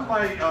on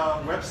my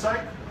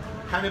website,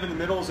 kind of in the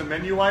middle is a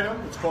menu item.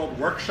 It's called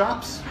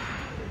Workshops.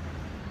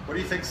 What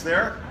do you think's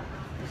there?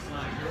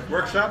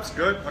 Workshops,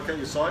 good. Okay,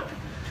 you saw it.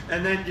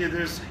 And then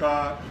there's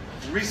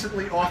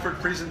recently offered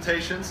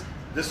presentations.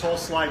 This whole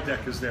slide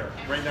deck is there.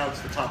 Right now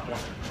it's the top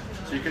one.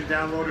 So you can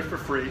download it for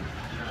free.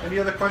 Any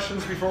other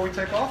questions before we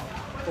take off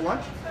for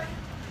lunch?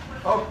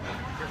 Oh,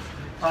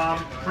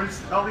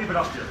 Princeton, I'll leave it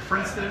up here.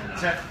 Princeton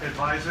Tech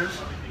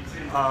Advisors.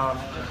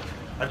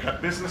 I've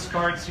got business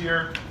cards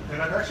here,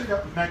 and I've actually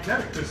got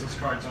magnetic business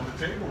cards on the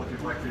table if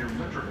you'd like for your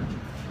printer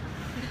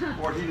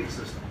or heating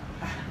system.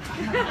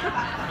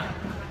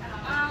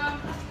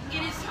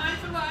 It is time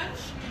for lunch.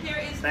 There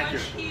is Thank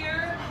lunch you.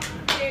 here.